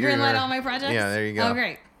greenlight You greenlight all my projects? Yeah, there you go. Oh,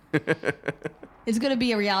 great. It's going to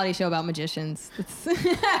be a reality show about magicians.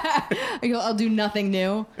 I'll do nothing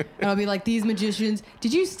new. And I'll be like, these magicians,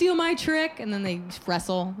 did you steal my trick? And then they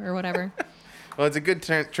wrestle or whatever. Well, it's a good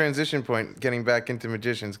transition point getting back into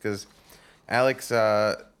magicians, because Alex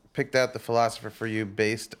picked out the philosopher for you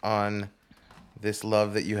based on this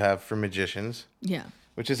love that you have for magicians. Yeah.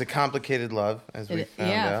 Which is a complicated love, as we found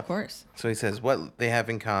out. Yeah, of course. So he says, what they have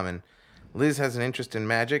in common. Liz has an interest in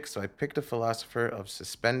magic, so I picked a philosopher of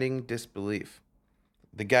suspending disbelief.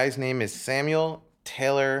 The guy's name is Samuel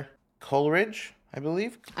Taylor Coleridge, I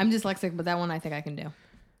believe. I'm dyslexic, but that one I think I can do.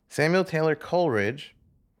 Samuel Taylor Coleridge,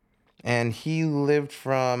 and he lived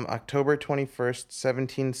from October 21st,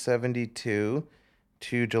 1772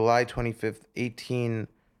 to July 25th,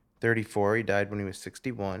 1834. He died when he was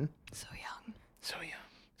 61. So young. So young.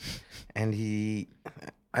 And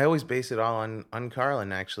I always base it all on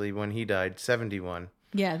Carlin, actually, when he died, 71.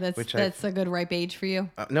 Yeah, that's a good ripe age for you.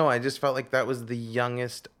 No, I just felt like that was the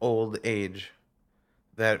youngest old age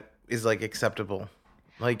that is, like, acceptable.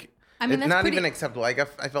 Like, I mean, it's that's not pretty- even acceptable. Like,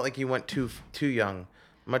 I felt like he went too young,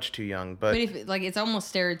 much too young. But if like it's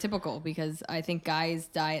almost stereotypical, because I think guys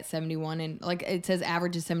die at 71, and like it says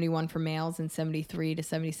average is 71 for males and 73 to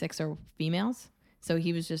 76 are females. So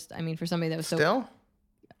he was just, I mean, for somebody that was still,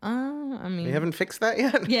 I mean, you haven't fixed that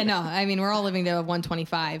yet. yeah, no, I mean, we're all living to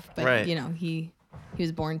 125, but Right. you know, he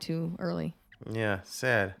was born too early. Yeah,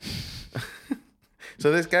 sad.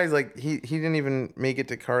 So this guy's like, he didn't even make it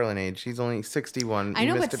to Carlin age. He's only 61. I He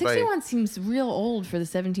know, missed but it by- 61 seems real old for the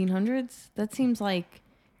 1700s. That seems like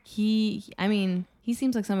he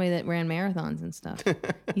seems like somebody that ran marathons and stuff.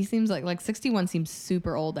 He seems like 61 seems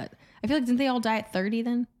super old. I feel like, didn't they all die at 30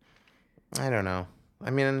 then? I don't know. I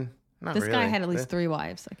mean, not This really. guy had at least 3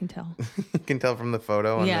 wives, I can tell. You can tell from the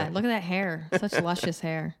photo. Yeah, look at that hair. Such luscious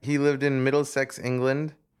hair. He lived in Middlesex,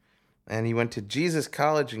 England, and he went to Jesus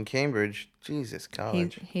College in Cambridge. Jesus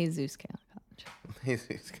College. Jesus College.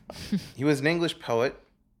 Jesus College. He was an English poet.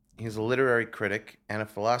 He was a literary critic and a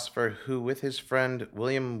philosopher who, with his friend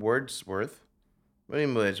William Wordsworth,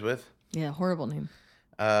 Yeah, horrible name.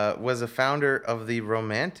 was a founder of the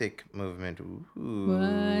Romantic movement.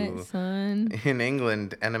 Ooh. What, son? In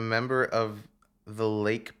England, and a member of the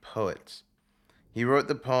Lake Poets. He wrote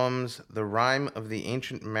the poems The Rime of the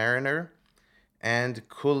Ancient Mariner and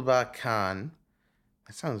Kulba Khan.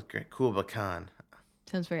 That sounds great. Kulba Khan.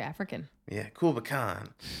 Sounds very African. Yeah, Kulba Khan.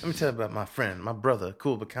 Let me tell you about my friend, my brother,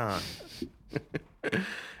 Kulba Khan.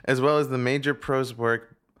 As well as the major prose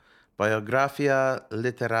work Biographia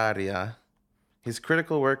Literaria. His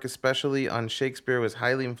critical work, especially on Shakespeare, was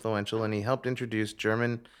highly influential, and he helped introduce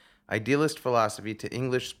German idealist philosophy to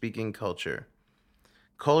English-speaking culture.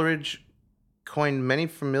 Coleridge coined many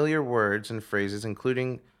familiar words and phrases,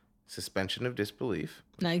 including suspension of disbelief.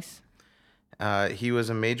 Nice. He was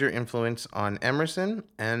a major influence on Emerson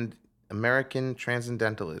and American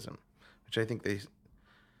transcendentalism, which I think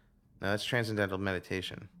that's transcendental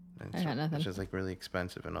meditation. I got nothing. Which is like really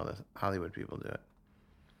expensive, and all the Hollywood people do it.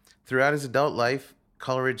 Throughout his adult life,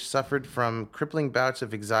 Coleridge suffered from crippling bouts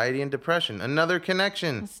of anxiety and depression. Another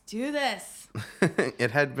connection. Let's do this.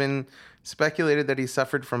 It had been speculated that he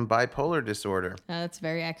suffered from bipolar disorder. That's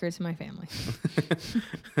very accurate to my family.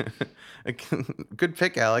 Good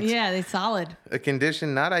pick, Alex. Yeah, they solid. A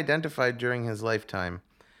condition not identified during his lifetime.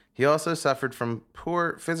 He also suffered from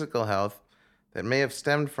poor physical health that may have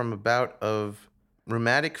stemmed from a bout of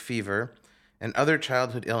rheumatic fever and other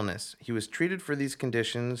childhood illness. He was treated for these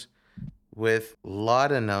conditions with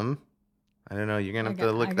laudanum. I don't know. You're going to have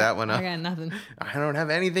to look that one up. I got nothing. I don't have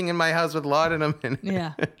anything in my house with laudanum in it.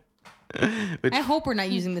 Yeah. Which, I hope we're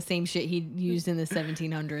not using the same shit he used in the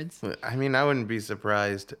 1700s. I mean, I wouldn't be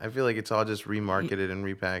surprised. I feel like it's all just remarketed and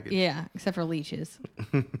repackaged. Yeah, except for leeches.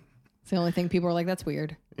 It's the only thing people are like, that's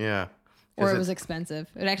weird. Yeah. Or 'Cause it was expensive.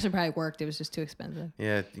 It actually probably worked. It was just too expensive.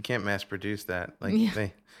 Yeah, you can't mass produce that. Like, Yeah.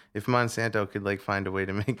 if Monsanto could like find a way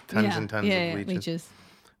to make tons and tons of leeches,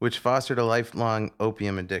 which fostered a lifelong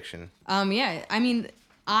opium addiction. Yeah. I mean,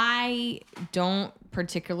 I don't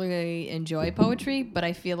particularly enjoy poetry, but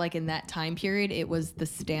I feel like in that time period, it was the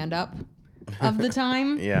stand-up of the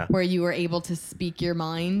time. Yeah. Where you were able to speak your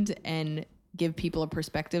mind and give people a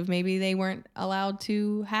perspective maybe they weren't allowed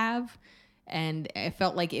to have. And I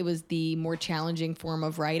felt like it was the more challenging form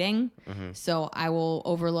of writing. So I will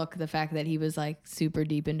overlook the fact that he was like super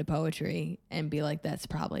deep into poetry and be like, that's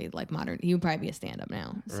probably like modern. He would probably be a stand-up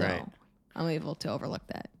now. So Right. I'm able to overlook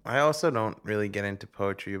that. I also don't really get into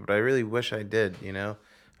poetry, but I really wish I did, you know?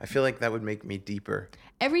 I feel like that would make me deeper.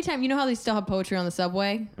 Every time, you know how they still have poetry on the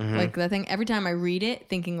subway? Like that thing, every time I read it,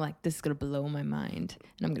 thinking like, this is going to blow my mind.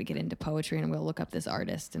 And I'm going to get into poetry and I'm going to look up this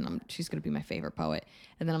artist and she's going to be my favorite poet.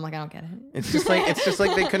 And then I'm like, I don't get it. It's just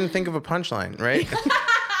like they couldn't think of a punchline, right?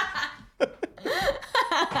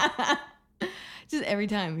 Just every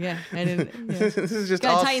time. Yeah. I didn't. Yeah. This is just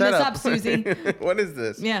Gotta all tighten set this up. up, Susie. What is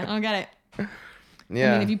this? Yeah, I don't get it. Yeah.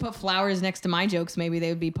 I mean, if you put flowers next to my jokes, maybe they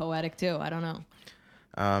would be poetic too. I don't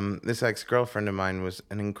know. This ex-girlfriend of mine was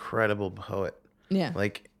an incredible poet. Yeah.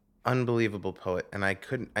 Like, unbelievable poet. And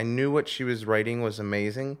I knew what she was writing was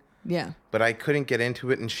amazing, Yeah. but I couldn't get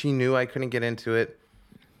into it, and she knew I couldn't get into it.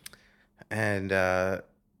 And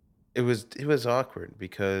it was awkward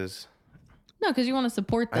because No, because you want to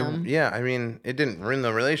support them. I mean, it didn't ruin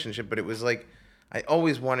the relationship, but it was like I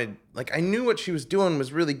always wanted, like, I knew what she was doing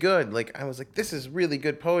was really good. Like, I was like, this is really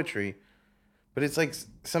good poetry. But it's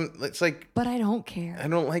like But I don't care. I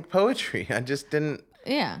don't like poetry. I just didn't.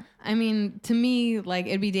 Yeah. I mean, to me, like,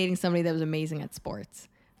 it'd be dating somebody that was amazing at sports.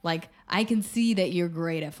 Like, I can see that you're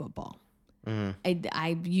great at football.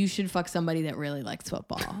 You should fuck somebody that really likes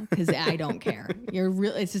football because I don't care. You're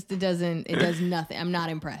real. It's just, it does nothing. I'm not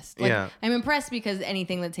impressed. Like, Yeah. I'm impressed because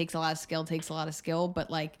anything that takes a lot of skill takes a lot of skill, but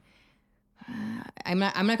like, I'm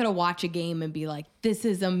not going to watch a game and be like, this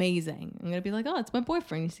is amazing. I'm going to be like, oh, it's my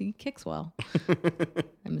boyfriend. You see, he kicks well.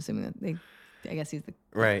 I'm assuming that I guess he's the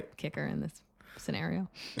Right. kicker in this scenario.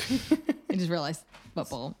 I just realized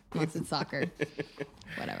football, unless it's soccer.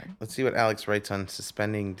 Whatever. Let's see what Alex writes on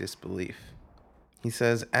suspending disbelief. He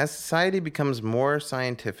says, as society becomes more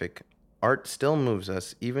scientific, art still moves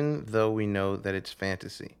us, even though we know that it's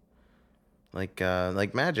fantasy. Like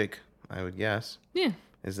magic, I would guess. Yeah.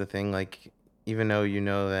 Is the thing, like, even though you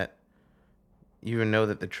know that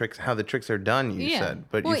how the tricks are done, you said,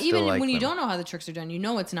 but well, you still even like when you them. don't know how the tricks are done, you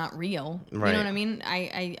know it's not real. You Right. know what I mean?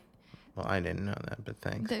 Well, I didn't know that, but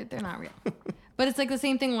thanks. They're not real. But it's like the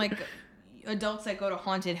same thing, like adults that go to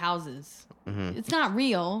haunted houses. Mm-hmm. It's not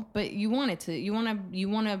real, but you want it to. You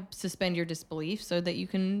want to suspend your disbelief so that you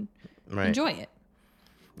can Right. enjoy it.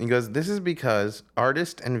 He goes, this is because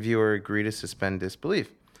artist and viewer agree to suspend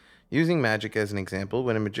disbelief. Using magic as an example,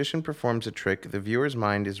 when a magician performs a trick, the viewer's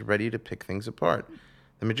mind is ready to pick things apart.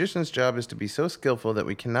 The magician's job is to be so skillful that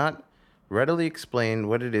we cannot readily explain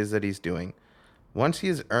what it is that he's doing. Once he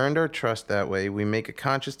has earned our trust that way, we make a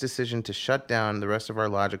conscious decision to shut down the rest of our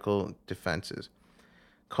logical defenses.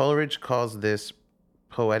 Coleridge calls this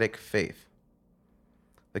poetic faith.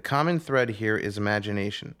 The common thread here is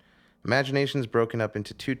imagination. Imagination is broken up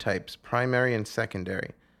into two types, primary and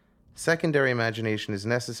secondary. Secondary imagination is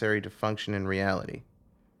necessary to function in reality.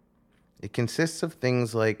 It consists of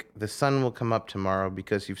things like the sun will come up tomorrow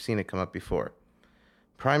because you've seen it come up before.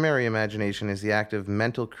 Primary imagination is the act of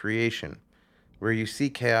mental creation, where you see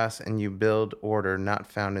chaos and you build order not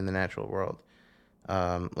found in the natural world.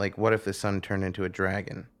 Like, what if the sun turned into a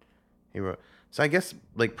dragon? He wrote. So I guess,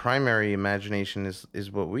 like, primary imagination is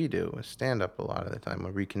what we do, stand up a lot of the time,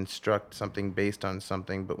 where we construct something based on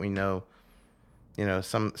something, but we know,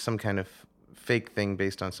 some kind of fake thing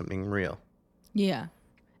based on something real. Yeah.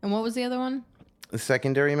 And what was the other one? The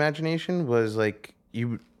secondary imagination was like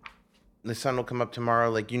the sun will come up tomorrow.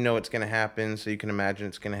 Like, you know it's going to happen, so you can imagine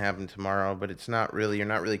it's going to happen tomorrow, but it's not really, you're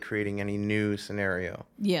not really creating any new scenario.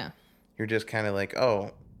 Yeah. You're just kind of like,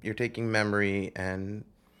 oh, you're taking memory and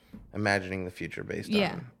imagining the future based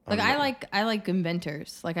Yeah. on. Like I like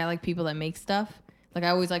inventors. Like I like people that make stuff. Like I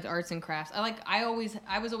always liked arts and crafts.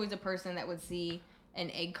 I was always a person that would see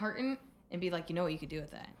an egg carton and be like, you know what you could do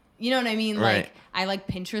with that. You know what I mean? Right. Like I like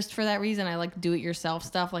Pinterest for that reason. I like do it yourself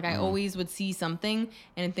stuff. Like I always would see something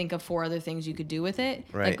and think of 4 other things you could do with it.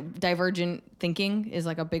 Right. Like divergent thinking is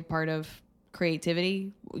like a big part of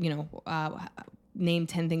creativity. You know, name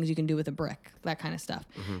 10 things you can do with a brick, that kind of stuff.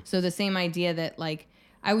 So the same idea that like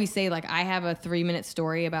I always say, like, I have a 3-minute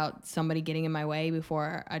story about somebody getting in my way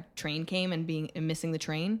before a train came and missing the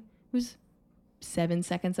train. It was 7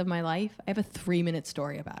 seconds of my life. I have a 3-minute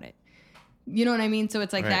story about it. You know what I mean? So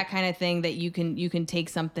it's like that kind of thing that you can take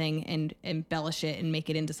something and embellish it and make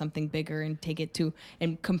it into something bigger and take it to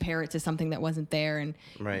and compare it to something that wasn't there. And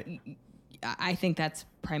I think that's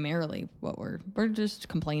primarily what we're just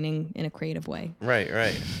complaining in a creative way.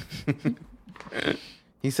 Right.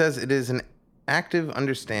 He says it is an active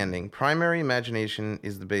understanding. Primary imagination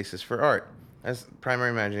is the basis for art. As primary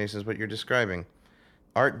imagination is what you're describing.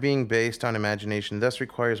 Art being based on imagination thus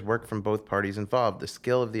requires work from both parties involved, the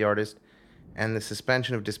skill of the artist and the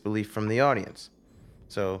suspension of disbelief from the audience.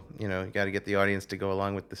 So, you know, you got to get the audience to go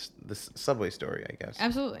along with this subway story, I guess.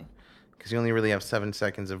 Absolutely. Because you only really have 7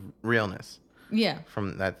 seconds of realness. Yeah.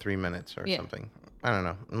 From that 3 minutes or something. I don't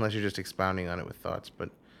know, unless you're just expounding on it with thoughts, but...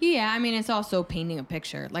 Yeah, I mean, it's also painting a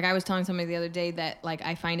picture. Like, I was telling somebody the other day that, like,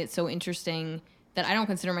 I find it so interesting that I don't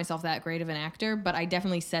consider myself that great of an actor, but I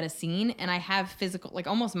definitely set a scene, and I have physical, like,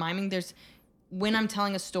 almost miming. When I'm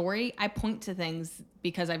telling a story, I point to things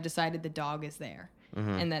because I've decided the dog is there,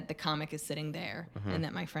 and that the comic is sitting there, and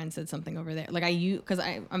that my friend said something over there. Like, because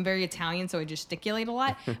I'm very Italian, so I gesticulate a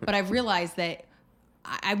lot, but I've realized that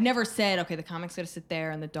I've never said, okay, the comic's going to sit there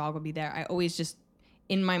and the dog will be there. I always just...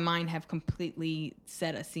 in my mind have completely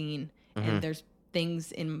set a scene and there's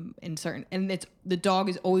things in certain, and it's the dog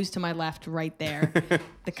is always to my left right there.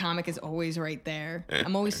 The comic is always right there.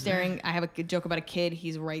 I'm always staring. I have a joke about a kid.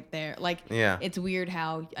 He's right there. Like, it's weird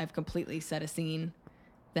how I've completely set a scene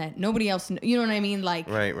that nobody else, you know what I mean? Like,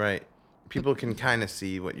 right. People can kind of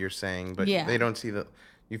see what you're saying, but they don't see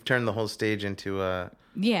you've turned the whole stage into a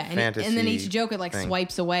fantasy and then each joke it like thing.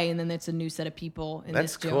 swipes away, and then it's a new set of people in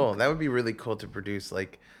That's this joke. cool. That would be really cool to produce,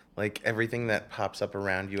 like everything that pops up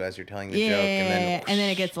around you as you're telling the joke, and then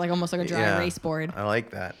it gets like almost like a dry erase board. I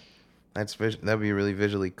like that. That'd be really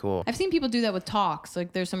visually cool. I've seen people do that with talks.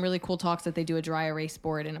 Like, there's some really cool talks that they do a dry erase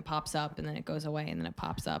board, and it pops up, and then it goes away, and then it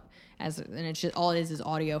pops up and it's just all it is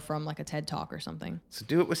audio from like a TED talk or something. So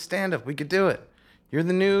do it with stand up. We could do it. You're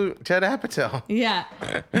the new Ted Apatow. Yeah.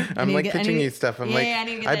 I'm like pitching you stuff.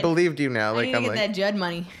 I believed you now. I get that Judd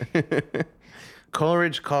money.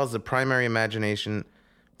 Coleridge calls the primary imagination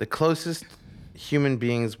the closest human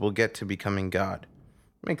beings will get to becoming God.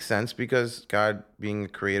 Makes sense, because God being a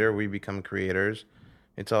creator, we become creators.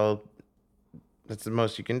 That's the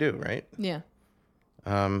most you can do, right? Yeah.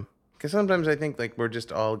 Because sometimes I think like we're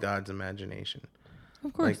just all God's imagination.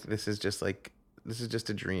 Of course. Like this is just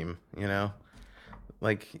a dream, you know?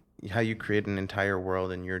 Like how you create an entire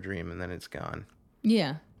world in your dream and then it's gone.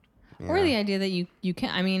 Yeah. Or the idea that you can.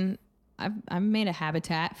 I mean, I've made a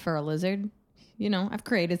habitat for a lizard. You know, I've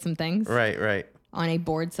created some things. Right. On a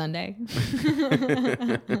bored Sunday.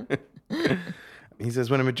 He says,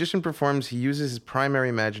 when a magician performs, he uses his primary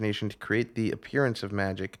imagination to create the appearance of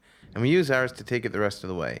magic, and we use ours to take it the rest of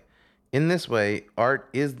the way. In this way, art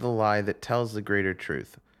is the lie that tells the greater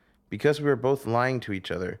truth, because we are both lying to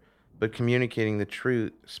each other, but communicating the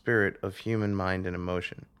true spirit of human mind and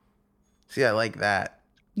emotion. See, I like that.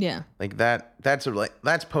 Yeah. Like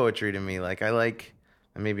that's poetry to me. Like I like,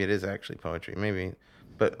 and maybe it is actually poetry, maybe,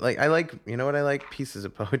 but like I like, you know what I like? Pieces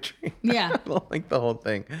of poetry. Yeah. I don't like the whole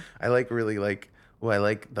thing. I like really like, I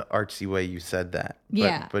like the artsy way you said that.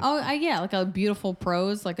 Yeah. But like a beautiful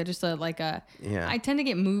prose, I tend to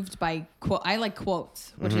get moved by quote. I like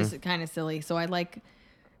quotes, which is kind of silly. So I like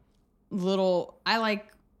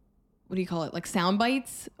what do you call it? Like sound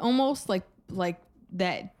bites almost, like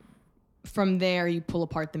that. From there, you pull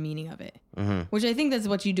apart the meaning of it, which I think that's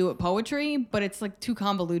what you do with poetry, but it's like too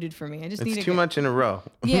convoluted for me. I just need too much in a row.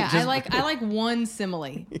 Yeah, I like one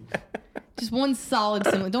simile, just one solid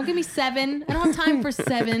simile. Don't give me 7. I don't have time for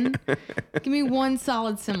 7. Give me one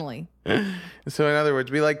solid simile. So in other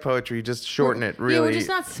words, we like poetry, just shorten it. Really, yeah, we're just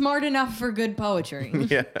not smart enough for good poetry.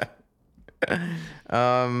 Yeah. But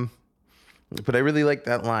I really like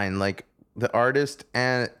that line. Like the artist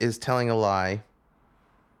is telling a lie.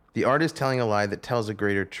 The artist telling a lie that tells a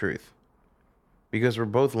greater truth. because we're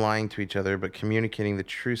both lying to each other, but communicating the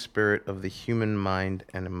true spirit of the human mind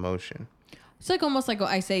and emotion. It's like almost like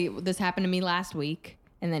I say, this happened to me last week,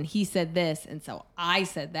 and then he said this, and so I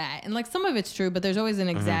said that. And like some of it's true, but there's always an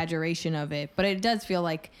exaggeration of it. But it does feel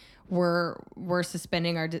like we're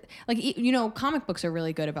suspending our comic books are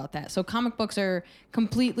really good about that. So comic books are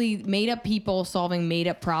completely made up people solving made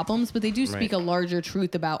up problems, but they do speak a larger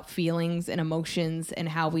truth about feelings and emotions and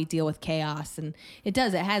how we deal with chaos. And it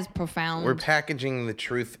has profound. We're packaging the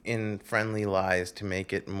truth in friendly lies to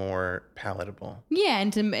make it more palatable. Yeah,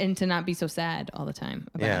 and to not be so sad all the time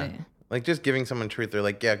about it. Like just giving someone truth, they're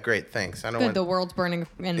like, yeah, great, thanks. I don't want the world's burning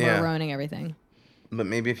and we're ruining everything. But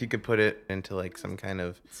maybe if you could put it into like some kind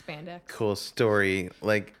of spandex, cool story,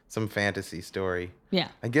 like some fantasy story. Yeah.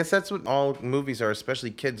 I guess that's what all movies are, especially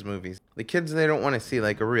kids' movies. The kids, they don't want to see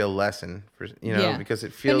like a real lesson for because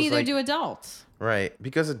it feels. But neither like, do adults. Right,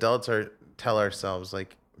 because adults tell ourselves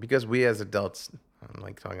because we as adults, I'm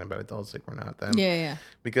like talking about adults like we're not them. Yeah.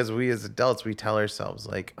 Because we as adults, we tell ourselves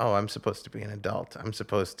like, oh, I'm supposed to be an adult. I'm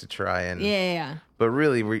supposed to try and. Yeah. But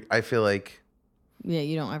really, I feel like. Yeah,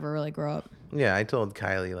 you don't ever really grow up. Yeah, I told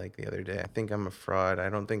Kylie like the other day, I think I'm a fraud. I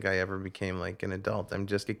don't think I ever became like an adult. I'm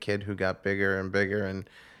just a kid who got bigger and bigger, and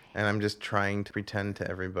I'm just trying to pretend to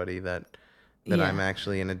everybody that I'm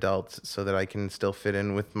actually an adult so that I can still fit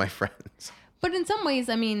in with my friends. But in some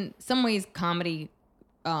ways, comedy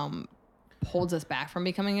holds us back from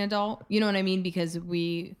becoming an adult. You know what I mean? Because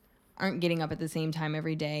we aren't getting up at the same time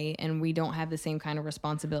every day, and we don't have the same kind of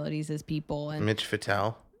responsibilities as people. And Mitch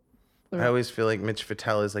Fatel. I always feel like Mitch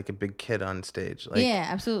Fatel is like a big kid on stage. Like, yeah,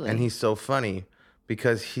 absolutely. And he's so funny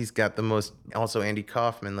because he's got the most, also Andy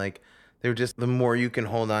Kaufman, like they're just, the more you can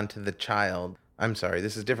hold on to the child. I'm sorry,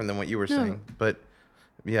 this is different than what you were saying, but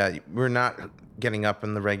yeah, we're not getting up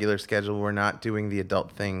in the regular schedule. We're not doing the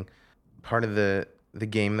adult thing. Part of the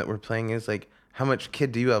game that we're playing is like, how much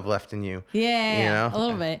kid do you have left in you? Yeah, a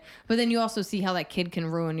little bit. But then you also see how that kid can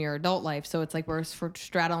ruin your adult life. So it's like we're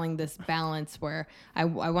straddling this balance where I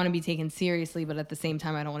want to be taken seriously, but at the same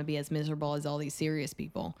time, I don't want to be as miserable as all these serious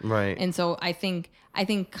people. Right. And so I think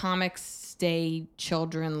comics stay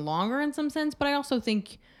children longer in some sense, but I also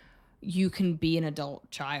think you can be an adult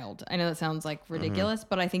child. I know that sounds like ridiculous,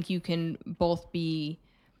 but I think you can both be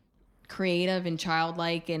creative and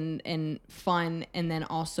childlike and fun, and then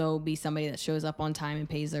also be somebody that shows up on time and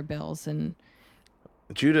pays their bills. And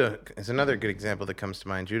Judah is another good example that comes to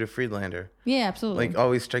mind. Judah Friedlander. Yeah, absolutely. Like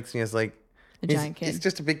always strikes me as like a giant kid. He's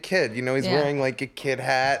just a big kid. He's wearing like a kid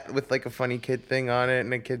hat with like a funny kid thing on it,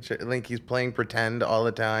 and a kid like he's playing pretend all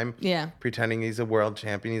the time. Yeah. Pretending he's a world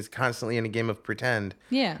champion. He's constantly in a game of pretend.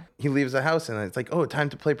 Yeah. He leaves the house and it's like, oh, time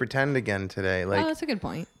to play pretend again today. Like, oh, that's a good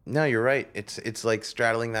point. No, you're right. It's like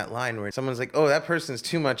straddling that line where someone's like, oh, that person's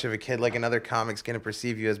too much of a kid. Like another comic's gonna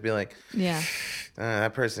perceive you as being like, yeah,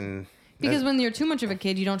 that person. Because when you're too much of a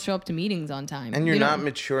kid, you don't show up to meetings on time. And you're not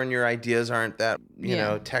mature, and your ideas aren't that,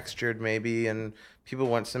 textured maybe, and people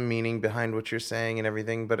want some meaning behind what you're saying and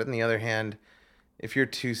everything. But on the other hand, if you're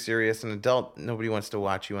too serious and adult, nobody wants to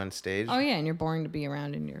watch you on stage. Oh, yeah, and you're boring to be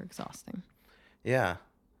around, and you're exhausting. Yeah.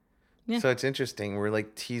 So it's interesting. We're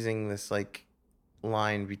like teasing this like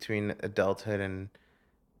line between adulthood and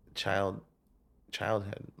childhood.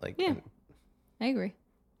 Like, yeah, I agree.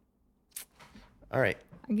 All right.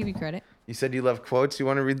 I'll give you credit. You said you love quotes. You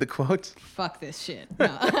want to read the quotes? Fuck this shit. No.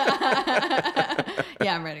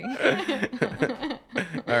 Yeah, I'm ready.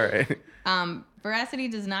 All right. Veracity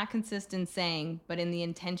does not consist in saying, but in the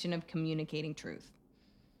intention of communicating truth.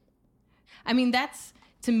 I mean,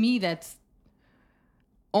 to me, that's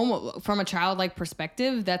almost from a childlike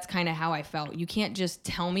perspective, that's kind of how I felt. You can't just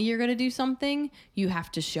tell me you're going to do something. You have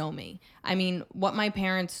to show me. I mean, what my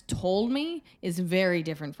parents told me is very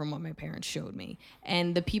different from what my parents showed me.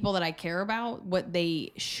 And the people that I care about, what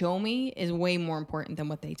they show me is way more important than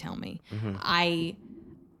what they tell me. Mm-hmm.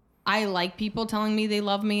 I like people telling me they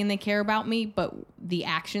love me and they care about me, but the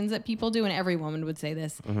actions that people do, and every woman would say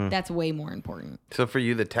this, that's way more important. So for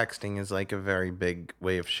you, the texting is like a very big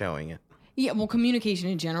way of showing it. Yeah, well, communication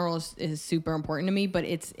in general is super important to me, but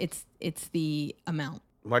it's the amount.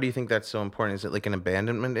 Why do you think that's so important? Is it like an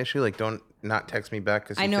abandonment issue? Like, don't not text me back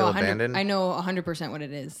because you feel abandoned? I know 100% what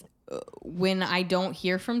it is. When I don't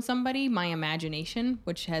hear from somebody, my imagination,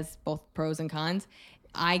 which has both pros and cons,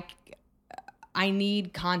 I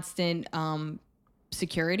need constant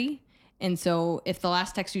security. And so if the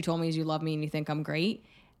last text you told me is you love me and you think I'm great,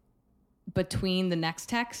 between the next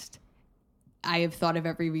text, I have thought of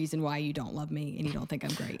every reason why you don't love me and you don't think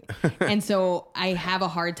I'm great. And so I have a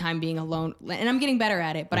hard time being alone, and I'm getting better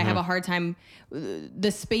at it, but I have a hard time.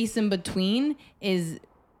 The space in between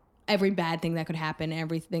every bad thing that could happen,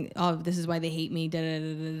 everything. Oh, this is why they hate me. Da, da,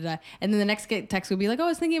 da, da, da. And then the next text would be like, oh, I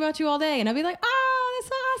was thinking about you all day. And I'd be like, oh,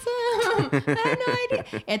 that's awesome. I had no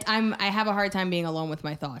idea. I have a hard time being alone with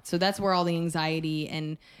my thoughts. So that's where all the anxiety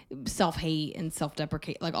and self-hate and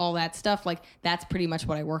self-deprecate, like all that stuff, like that's pretty much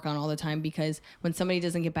what I work on all the time, because when somebody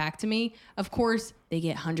doesn't get back to me, of course they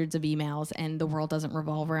get hundreds of emails and the world doesn't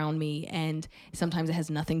revolve around me, and sometimes it has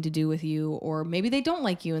nothing to do with you, or maybe they don't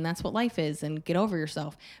like you and that's what life is, and get over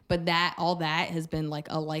yourself. But all that has been like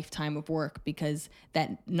a lifetime of work, because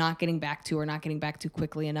that not getting back to, or not getting back to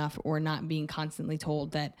quickly enough, or not being constantly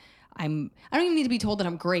told that I don't even need to be told that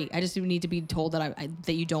I'm great. I just need to be told that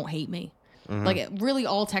that you don't hate me. Mm-hmm. Like, really,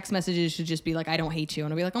 all text messages should just be like, I don't hate you.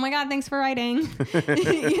 And I'll be like, oh my God, thanks for writing.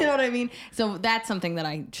 You know what I mean? So that's something that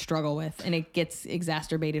I struggle with, and it gets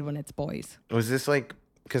exacerbated when it's boys. Was this like,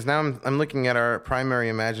 because now I'm looking at our primary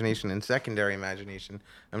imagination and secondary imagination.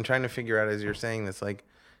 I'm trying to figure out, as you're saying this, like,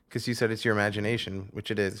 because you said it's your imagination,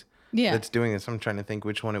 which it is. Yeah. That's doing this. I'm trying to think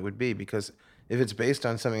which one it would be, because if it's based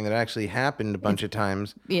on something that actually happened a bunch of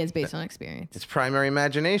times. Yeah, it's based on experience. It's primary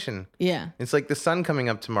imagination. Yeah. It's like the sun coming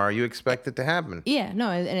up tomorrow. You expect it to happen. Yeah,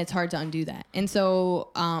 no, and it's hard to undo that. And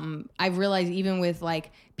so I've realized, even with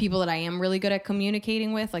like people that I am really good at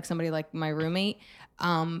communicating with, like somebody like my roommate,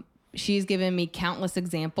 she's given me countless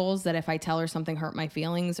examples that if I tell her something hurt my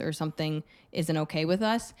feelings or something isn't okay with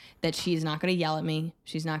us, that she's not going to yell at me.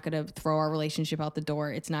 She's not going to throw our relationship out the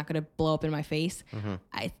door. It's not going to blow up in my face. Mm-hmm.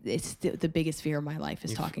 It's the biggest fear of my life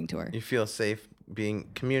is talking to her. You feel safe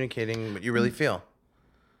communicating what you really feel.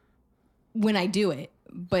 When I do it.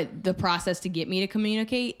 But the process to get me to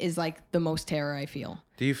communicate is like the most terror I feel.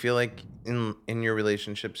 Do you feel like in your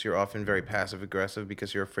relationships, you're often very passive aggressive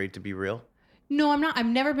because you're afraid to be real? No, I'm not. I've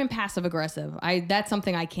never been passive aggressive. That's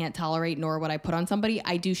something I can't tolerate, nor would I put on somebody.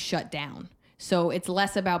 I do shut down. So it's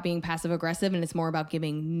less about being passive aggressive, and it's more about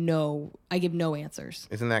I give no answers.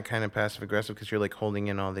 Isn't that kind of passive aggressive because you're like holding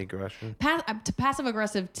in all the aggression? Passive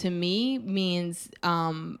aggressive to me means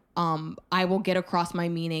I will get across my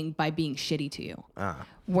meaning by being shitty to you.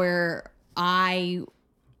 Where I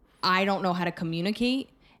don't know how to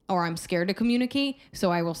communicate, or I'm scared to communicate,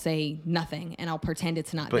 so I will say nothing and I'll pretend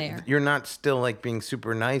it's not there. But you're not still like being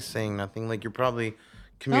super nice saying nothing. Like you're probably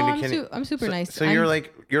communicating. I'm super nice. So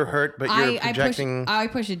you're hurt, but you're projecting. I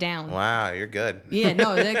push it down. Wow, you're good. Yeah,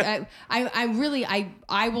 no,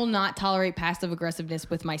 I will not tolerate passive aggressiveness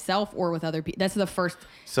with myself or with other people. That's the first.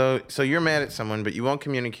 So you're mad at someone, but you won't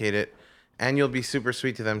communicate it, and you'll be super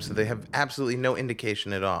sweet to them, so they have absolutely no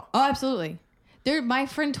indication at all. Oh, absolutely. My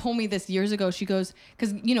friend told me this years ago. She goes,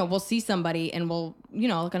 because, we'll see somebody and we'll,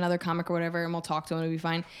 like another comic or whatever, and we'll talk to him, it'll be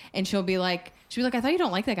fine. And she'll be like, I thought you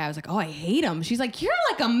don't like that guy. I was like, oh, I hate him. She's like, you're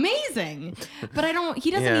like amazing. But he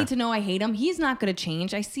doesn't need to know I hate him. He's not going to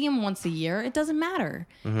change. I see him once a year. It doesn't matter.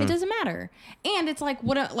 Mm-hmm. It doesn't matter. And it's like,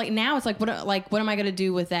 what am I going to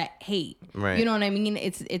do with that hate? Right. You know what I mean?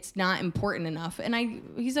 It's not important enough. And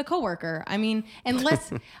he's a coworker. I mean, unless,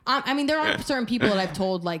 there are certain people that I've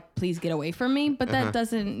told, like, please get away from me, but that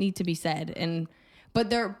doesn't need to be said. But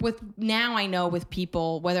now I know with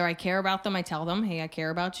people, whether I care about them, I tell them, hey, I care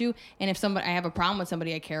about you. And if I have a problem with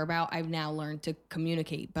somebody I care about, I've now learned to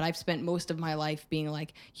communicate. But I've spent most of my life being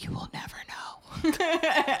like, you will never know.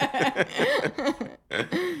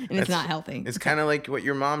 And it's not healthy. It's kind of like what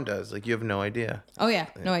your mom does. Like, you have no idea. Oh, yeah.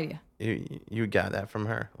 No idea. You got that from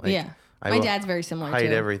her. Like, yeah. My dad's very similar, too.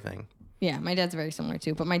 Hide everything. Yeah, my dad's very similar,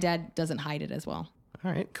 too. But my dad doesn't hide it as well.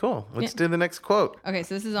 All right, cool. Let's do the next quote. Okay,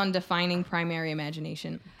 so this is on defining primary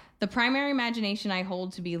imagination. The primary imagination I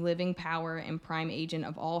hold to be living power and prime agent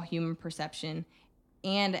of all human perception,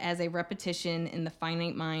 and as a repetition in the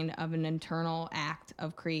finite mind of an internal act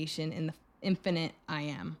of creation in the infinite I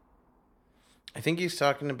am. I think he's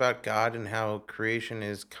talking about God and how creation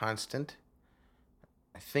is constant.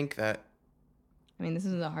 I think that... this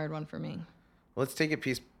is a hard one for me. Let's take it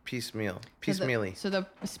piecemeally. Piecemeally.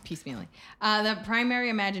 The primary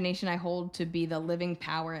imagination I hold to be the living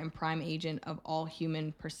power and prime agent of all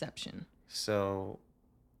human perception. So,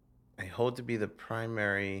 I hold to be the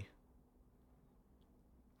primary...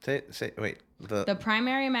 The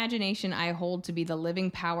primary imagination I hold to be the living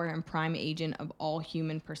power and prime agent of all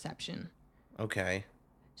human perception. Okay.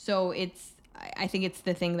 So I think it's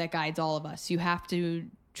the thing that guides all of us. You have to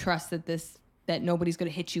trust that nobody's going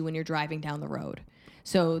to hit you when you're driving down the road.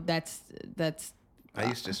 So that's. I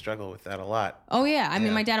used to struggle with that a lot. Oh yeah, I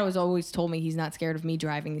mean, my dad always told me he's not scared of me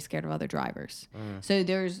driving; he's scared of other drivers. So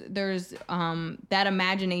there's that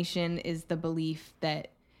imagination is the belief that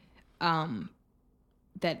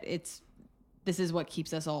this is what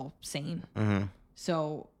keeps us all sane. Mm-hmm.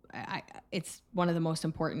 So it's one of the most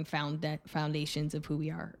important foundations of who we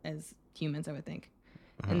are as humans, I would think.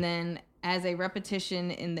 And then as a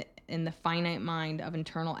repetition in the finite mind of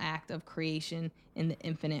internal act of creation in the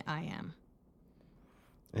infinite I am.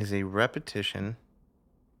 Is a repetition.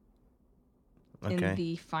 Okay. In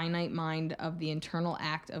the finite mind of the internal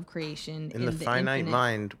act of creation. In the finite infinite,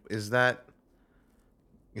 mind, is that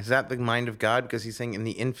the mind of God? Because he's saying in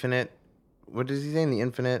the infinite. What does he say in the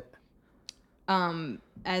infinite?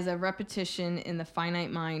 As a repetition in the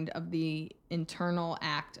finite mind of the internal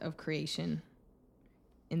act of creation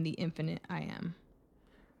in the infinite I am.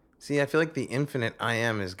 See, I feel like the infinite I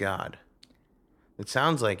am is God. It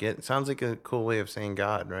sounds like it. It sounds like a cool way of saying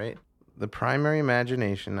God, right? The primary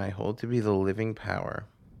imagination I hold to be the living power.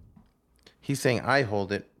 He's saying I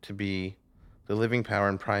hold it to be the living power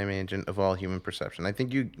and prime agent of all human perception. I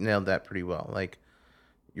think you nailed that pretty well. Like,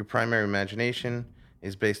 your primary imagination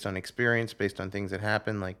is based on experience, based on things that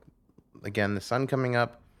happen. Like, again, the sun coming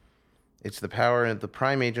up. It's the power and the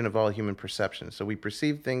prime agent of all human perception. So we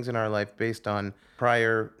perceive things in our life based on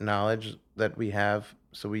prior knowledge that we have.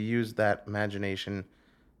 So we use that imagination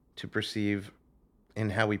to perceive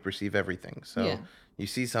in how we perceive everything. So you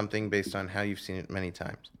see something based on how you've seen it many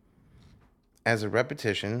times. As a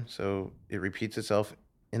repetition, so it repeats itself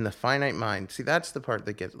in the finite mind. See, that's the part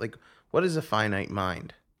that gets, like, what is a finite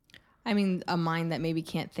mind? I mean, a mind that maybe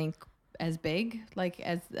can't think as big,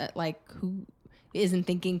 who isn't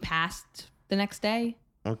thinking past the next day.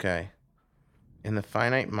 Okay. In the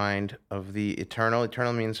finite mind of the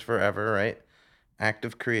eternal means forever, right? Act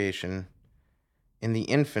of creation. In the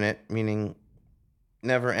infinite, meaning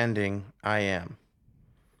never ending, I am.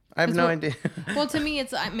 I have no idea. Well, to me,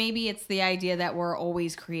 it's maybe it's the idea that we're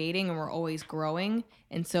always creating and we're always growing.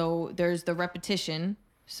 And so there's the repetition.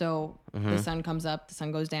 So the sun comes up, the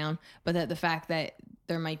sun goes down. But that the fact that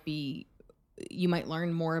you might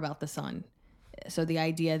learn more about the sun. So the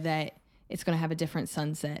idea that it's going to have a different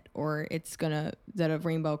sunset, or that a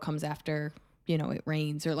rainbow comes after, it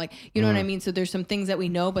rains, or like, you know what I mean? So there's some things that we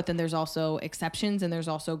know, but then there's also exceptions, and there's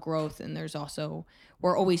also growth, and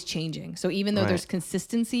we're always changing. So even though there's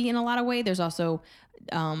consistency in a lot of ways, there's also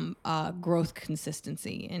growth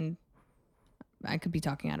consistency. And I could be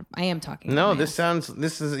talking I am talking. No,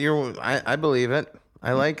 I believe it.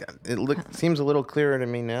 I like it. Seems a little clearer to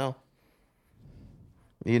me now.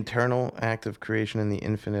 The eternal act of creation and the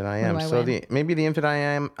infinite I am. Maybe the infinite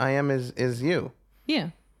I am is you. Yeah.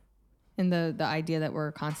 And the idea that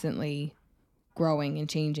we're constantly growing and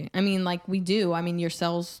changing. I mean, like we do. I mean, your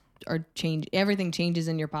cells are change. Everything changes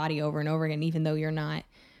in your body over and over again, even though you're not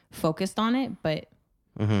focused on it. But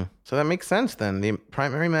so that makes sense then. The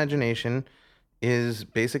primary imagination is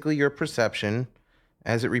basically your perception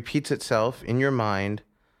as it repeats itself in your mind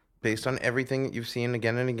based on everything that you've seen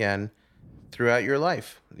again and again throughout your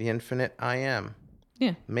life. The infinite I am.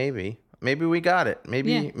 Yeah. Maybe we got it.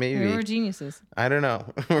 Maybe we're geniuses. I don't know.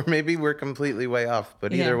 Or maybe we're completely way off.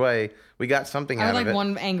 But either way, we got something out of it. I would like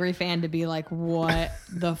one angry fan to be like, what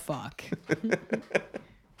the fuck?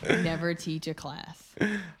 Never teach a class.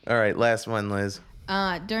 All right, last one, Liz.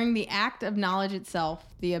 During the act of knowledge itself,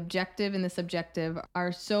 the objective and the subjective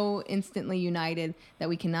are so instantly united that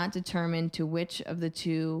we cannot determine to which of the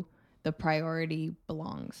two the priority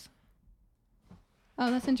belongs. Oh,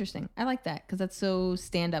 that's interesting. I like that because that's so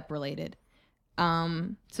stand-up related.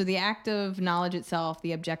 So the act of knowledge itself,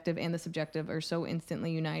 the objective and the subjective are so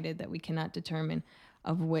instantly united that we cannot determine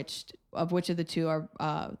of which of the two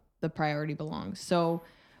are the priority belongs. So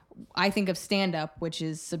I think of stand-up, which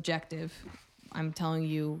is subjective. I'm telling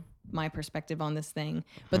you my perspective on this thing,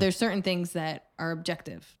 but there's certain things that are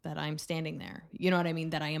objective, that I'm standing there. You know what I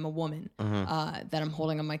mean? That I am a woman, that I'm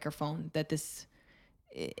holding a microphone, that this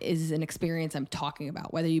is an experience I'm talking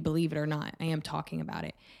about, whether you believe it or not. I am talking about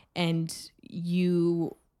it. And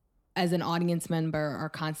you, as an audience member, are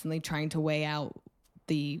constantly trying to weigh out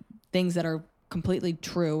the things that are completely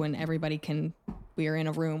true, and everybody can. We are in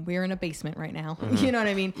a room. We are in a basement right now. You know what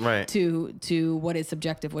I mean? Right. To what is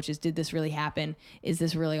subjective, which is, did this really happen? Is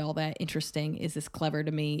this really all that interesting? Is this clever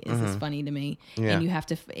to me? Is this funny to me? Yeah. And you have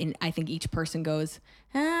to, and I think each person goes,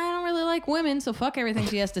 I don't really like women, so fuck everything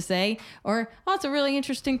she has to say. Or, oh, it's a really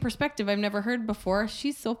interesting perspective I've never heard before.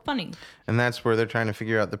 She's so funny. And that's where they're trying to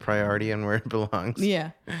figure out the priority and where it belongs.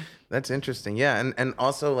 Yeah. That's interesting. Yeah. And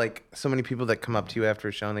also, like, so many people that come up to you after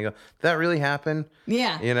a show and they go, did that really happen?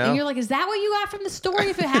 Yeah. You know? And you're like, is that what you got from the story,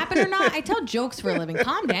 if it happened or not? I tell jokes for a living.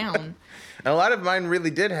 Calm down. And a lot of mine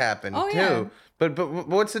really did happen, too. Yeah. But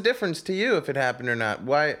what's the difference to you if it happened or not?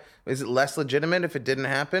 Why is it less legitimate if it didn't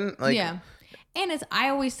happen? Like, yeah. And I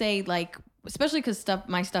always say, like, especially because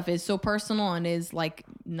my stuff is so personal and is like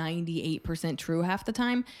 98% true half the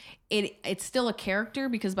time, it's still a character,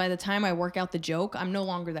 because by the time I work out the joke, I'm no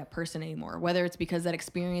longer that person anymore. Whether it's because that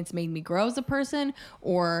experience made me grow as a person,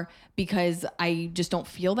 or because I just don't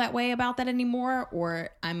feel that way about that anymore,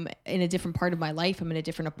 or I'm in a different part of my life, I'm in a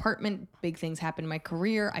different apartment, big things happen in my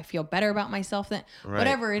career, I feel better about myself, than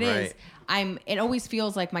whatever it is. It always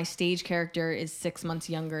feels like my stage character is 6 months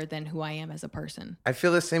younger than who I am as a person. I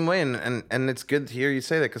feel the same way, and it's good to hear you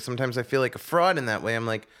say that, because sometimes I feel like a fraud in that way. I'm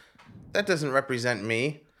like, that doesn't represent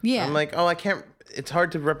me. Yeah. I'm like, oh, I can't. It's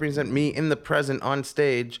hard to represent me in the present on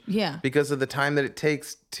stage. Yeah. Because of the time that it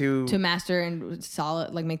takes to master and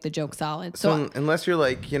solid, like make the joke solid. So unless you're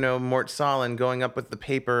like, Mort Solon going up with the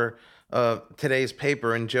paper, today's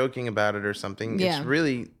paper, and joking about it or something, it's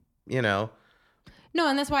really, No,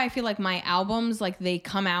 and that's why I feel like my albums, like, they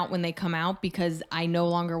come out when they come out, because I no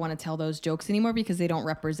longer want to tell those jokes anymore, because they don't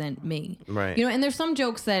represent me. Right. And there's some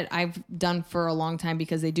jokes that I've done for a long time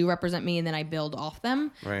because they do represent me, and then I build off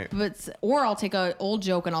them. Right. Or I'll take an old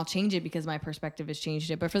joke and I'll change it because my perspective has changed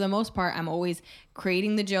it. But for the most part, I'm always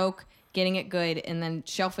creating the joke, getting it good, and then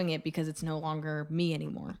shelving it because it's no longer me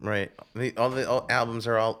anymore. Right. All the albums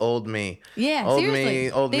are all old me. Yeah, old seriously.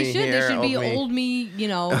 Me, old they me should. here, They should be me. old me.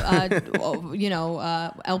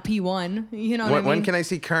 LP1. You know what I mean? When can I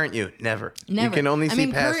see current you? Never. Never. You can only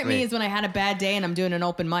see past current me is when I had a bad day and I'm doing an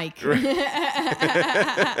open mic. and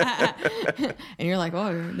you're like,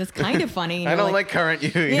 oh, that's kind of funny. I don't like current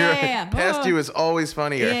you. Yeah. Past you is always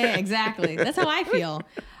funnier. Yeah, exactly. That's how I feel.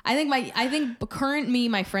 I think current me,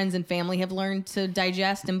 my friends and family have learned to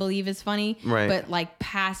digest and believe is funny. Right. But like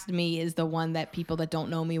past me is the one that people that don't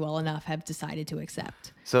know me well enough have decided to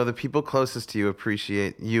accept. So the people closest to you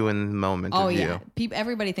appreciate you in the moment of you.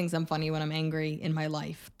 Everybody thinks I'm funny when I'm angry in my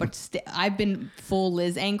life, but I've been full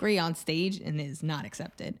Liz angry on stage and is not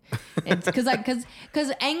accepted. It's because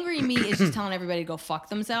angry me is just telling everybody to go fuck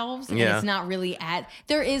themselves, and it's not really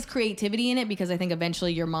there is creativity in it, because I think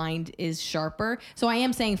eventually your mind is sharper. So I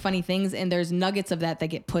am saying funny things, and there's nuggets of that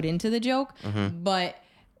get put into the joke, but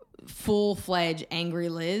full-fledged angry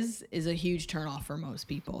Liz is a huge turnoff for most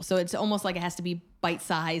people. So it's almost like it has to be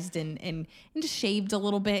bite-sized and just shaved a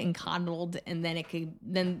little bit and coddled, and then it could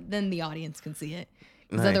then the audience can see it.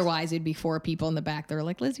 Because otherwise it'd be 4 people in the back that are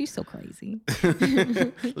like, Liz, you're so crazy.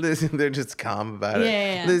 Liz, they're just calm about it.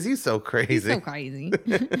 Yeah. Liz, you're so crazy. You're so crazy.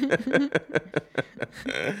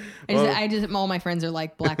 All my friends are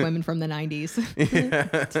like black women from the 90s.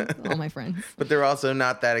 Yeah. All my friends. But they're also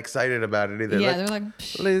not that excited about it either. Yeah, they're like,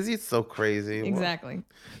 psh. Liz, you're so crazy. Exactly.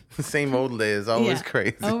 The same old Liz, always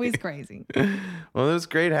crazy. Always crazy. Well, it was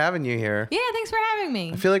great having you here. Yeah, thanks for having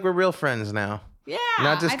me. I feel like we're real friends now. Yeah.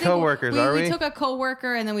 Not just coworkers, are we? We took a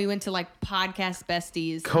coworker and then we went to like podcast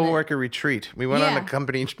besties. Coworker retreat. We went on a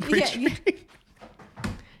company retreat. Yeah.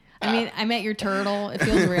 I mean, I met your turtle. It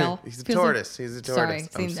feels real. He's a tortoise. He's a tortoise.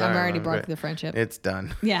 Sorry. I've already broke the friendship. It's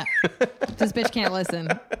done. Yeah. This bitch can't listen.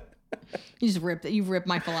 You've ripped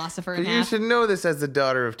my philosopher in half. You should know this as the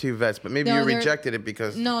daughter of 2 vets, but maybe you rejected it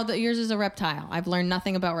because... No, yours is a reptile. I've learned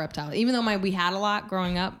nothing about reptiles. Even though we had a lot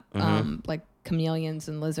growing up, like chameleons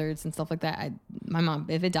and lizards and stuff like that. My mom,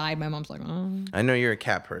 if it died, my mom's like, oh. I know you're a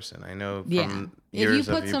cat person. I know from years of you posting If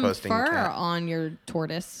you put some fur cat. on your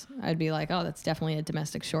tortoise, I'd be like, oh, that's definitely a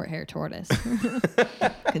domestic short hair tortoise.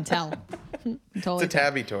 Can tell. Totally it's a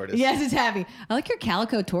tabby tortoise. Yeah, it's a tabby. I like your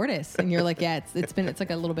calico tortoise. And you're like, yeah, it's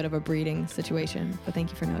like a little bit of a breeding situation, but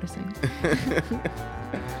thank you for noticing.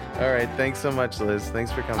 All right. Thanks so much, Liz.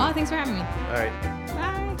 Thanks for coming. Oh, thanks for having me. All right.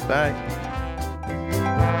 Bye. Bye.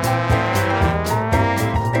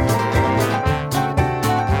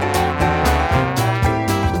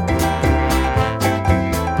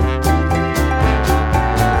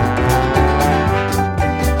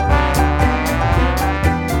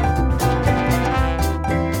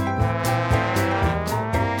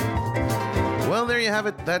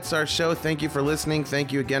 That's our show. Thank you for listening.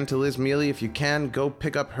 Thank you again to Liz Mealy. If you can, go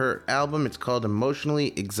pick up her album. It's called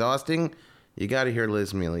Emotionally Exhausting. You got to hear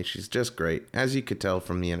Liz Mealy. She's just great, as you could tell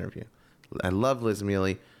from the interview. I love Liz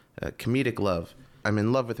Mealy. Comedic love. I'm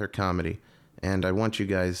in love with her comedy, and I want you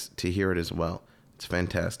guys to hear it as well. It's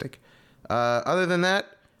fantastic. Other than that,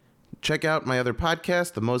 check out my other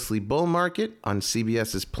podcast, The Mostly Bull Market, on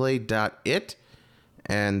CBS's Play.it,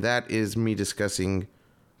 and that is me discussing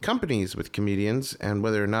companies with comedians and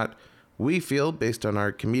whether or not we feel, based on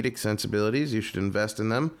our comedic sensibilities, you should invest in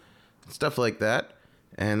them, stuff like that.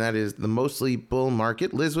 And that is The Mostly Bull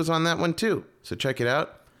Market. Liz was on that one too, so check it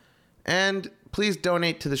out. And please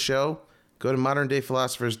donate to the show. Go to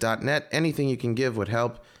moderndayphilosophers.net. Anything you can give would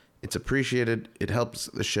help. It's appreciated. It helps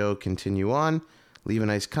the show continue on. leave a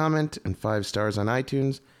nice comment and 5 stars on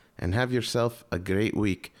iTunes, and have yourself a great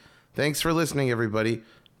week. Thanks for listening, everybody.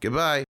 Goodbye.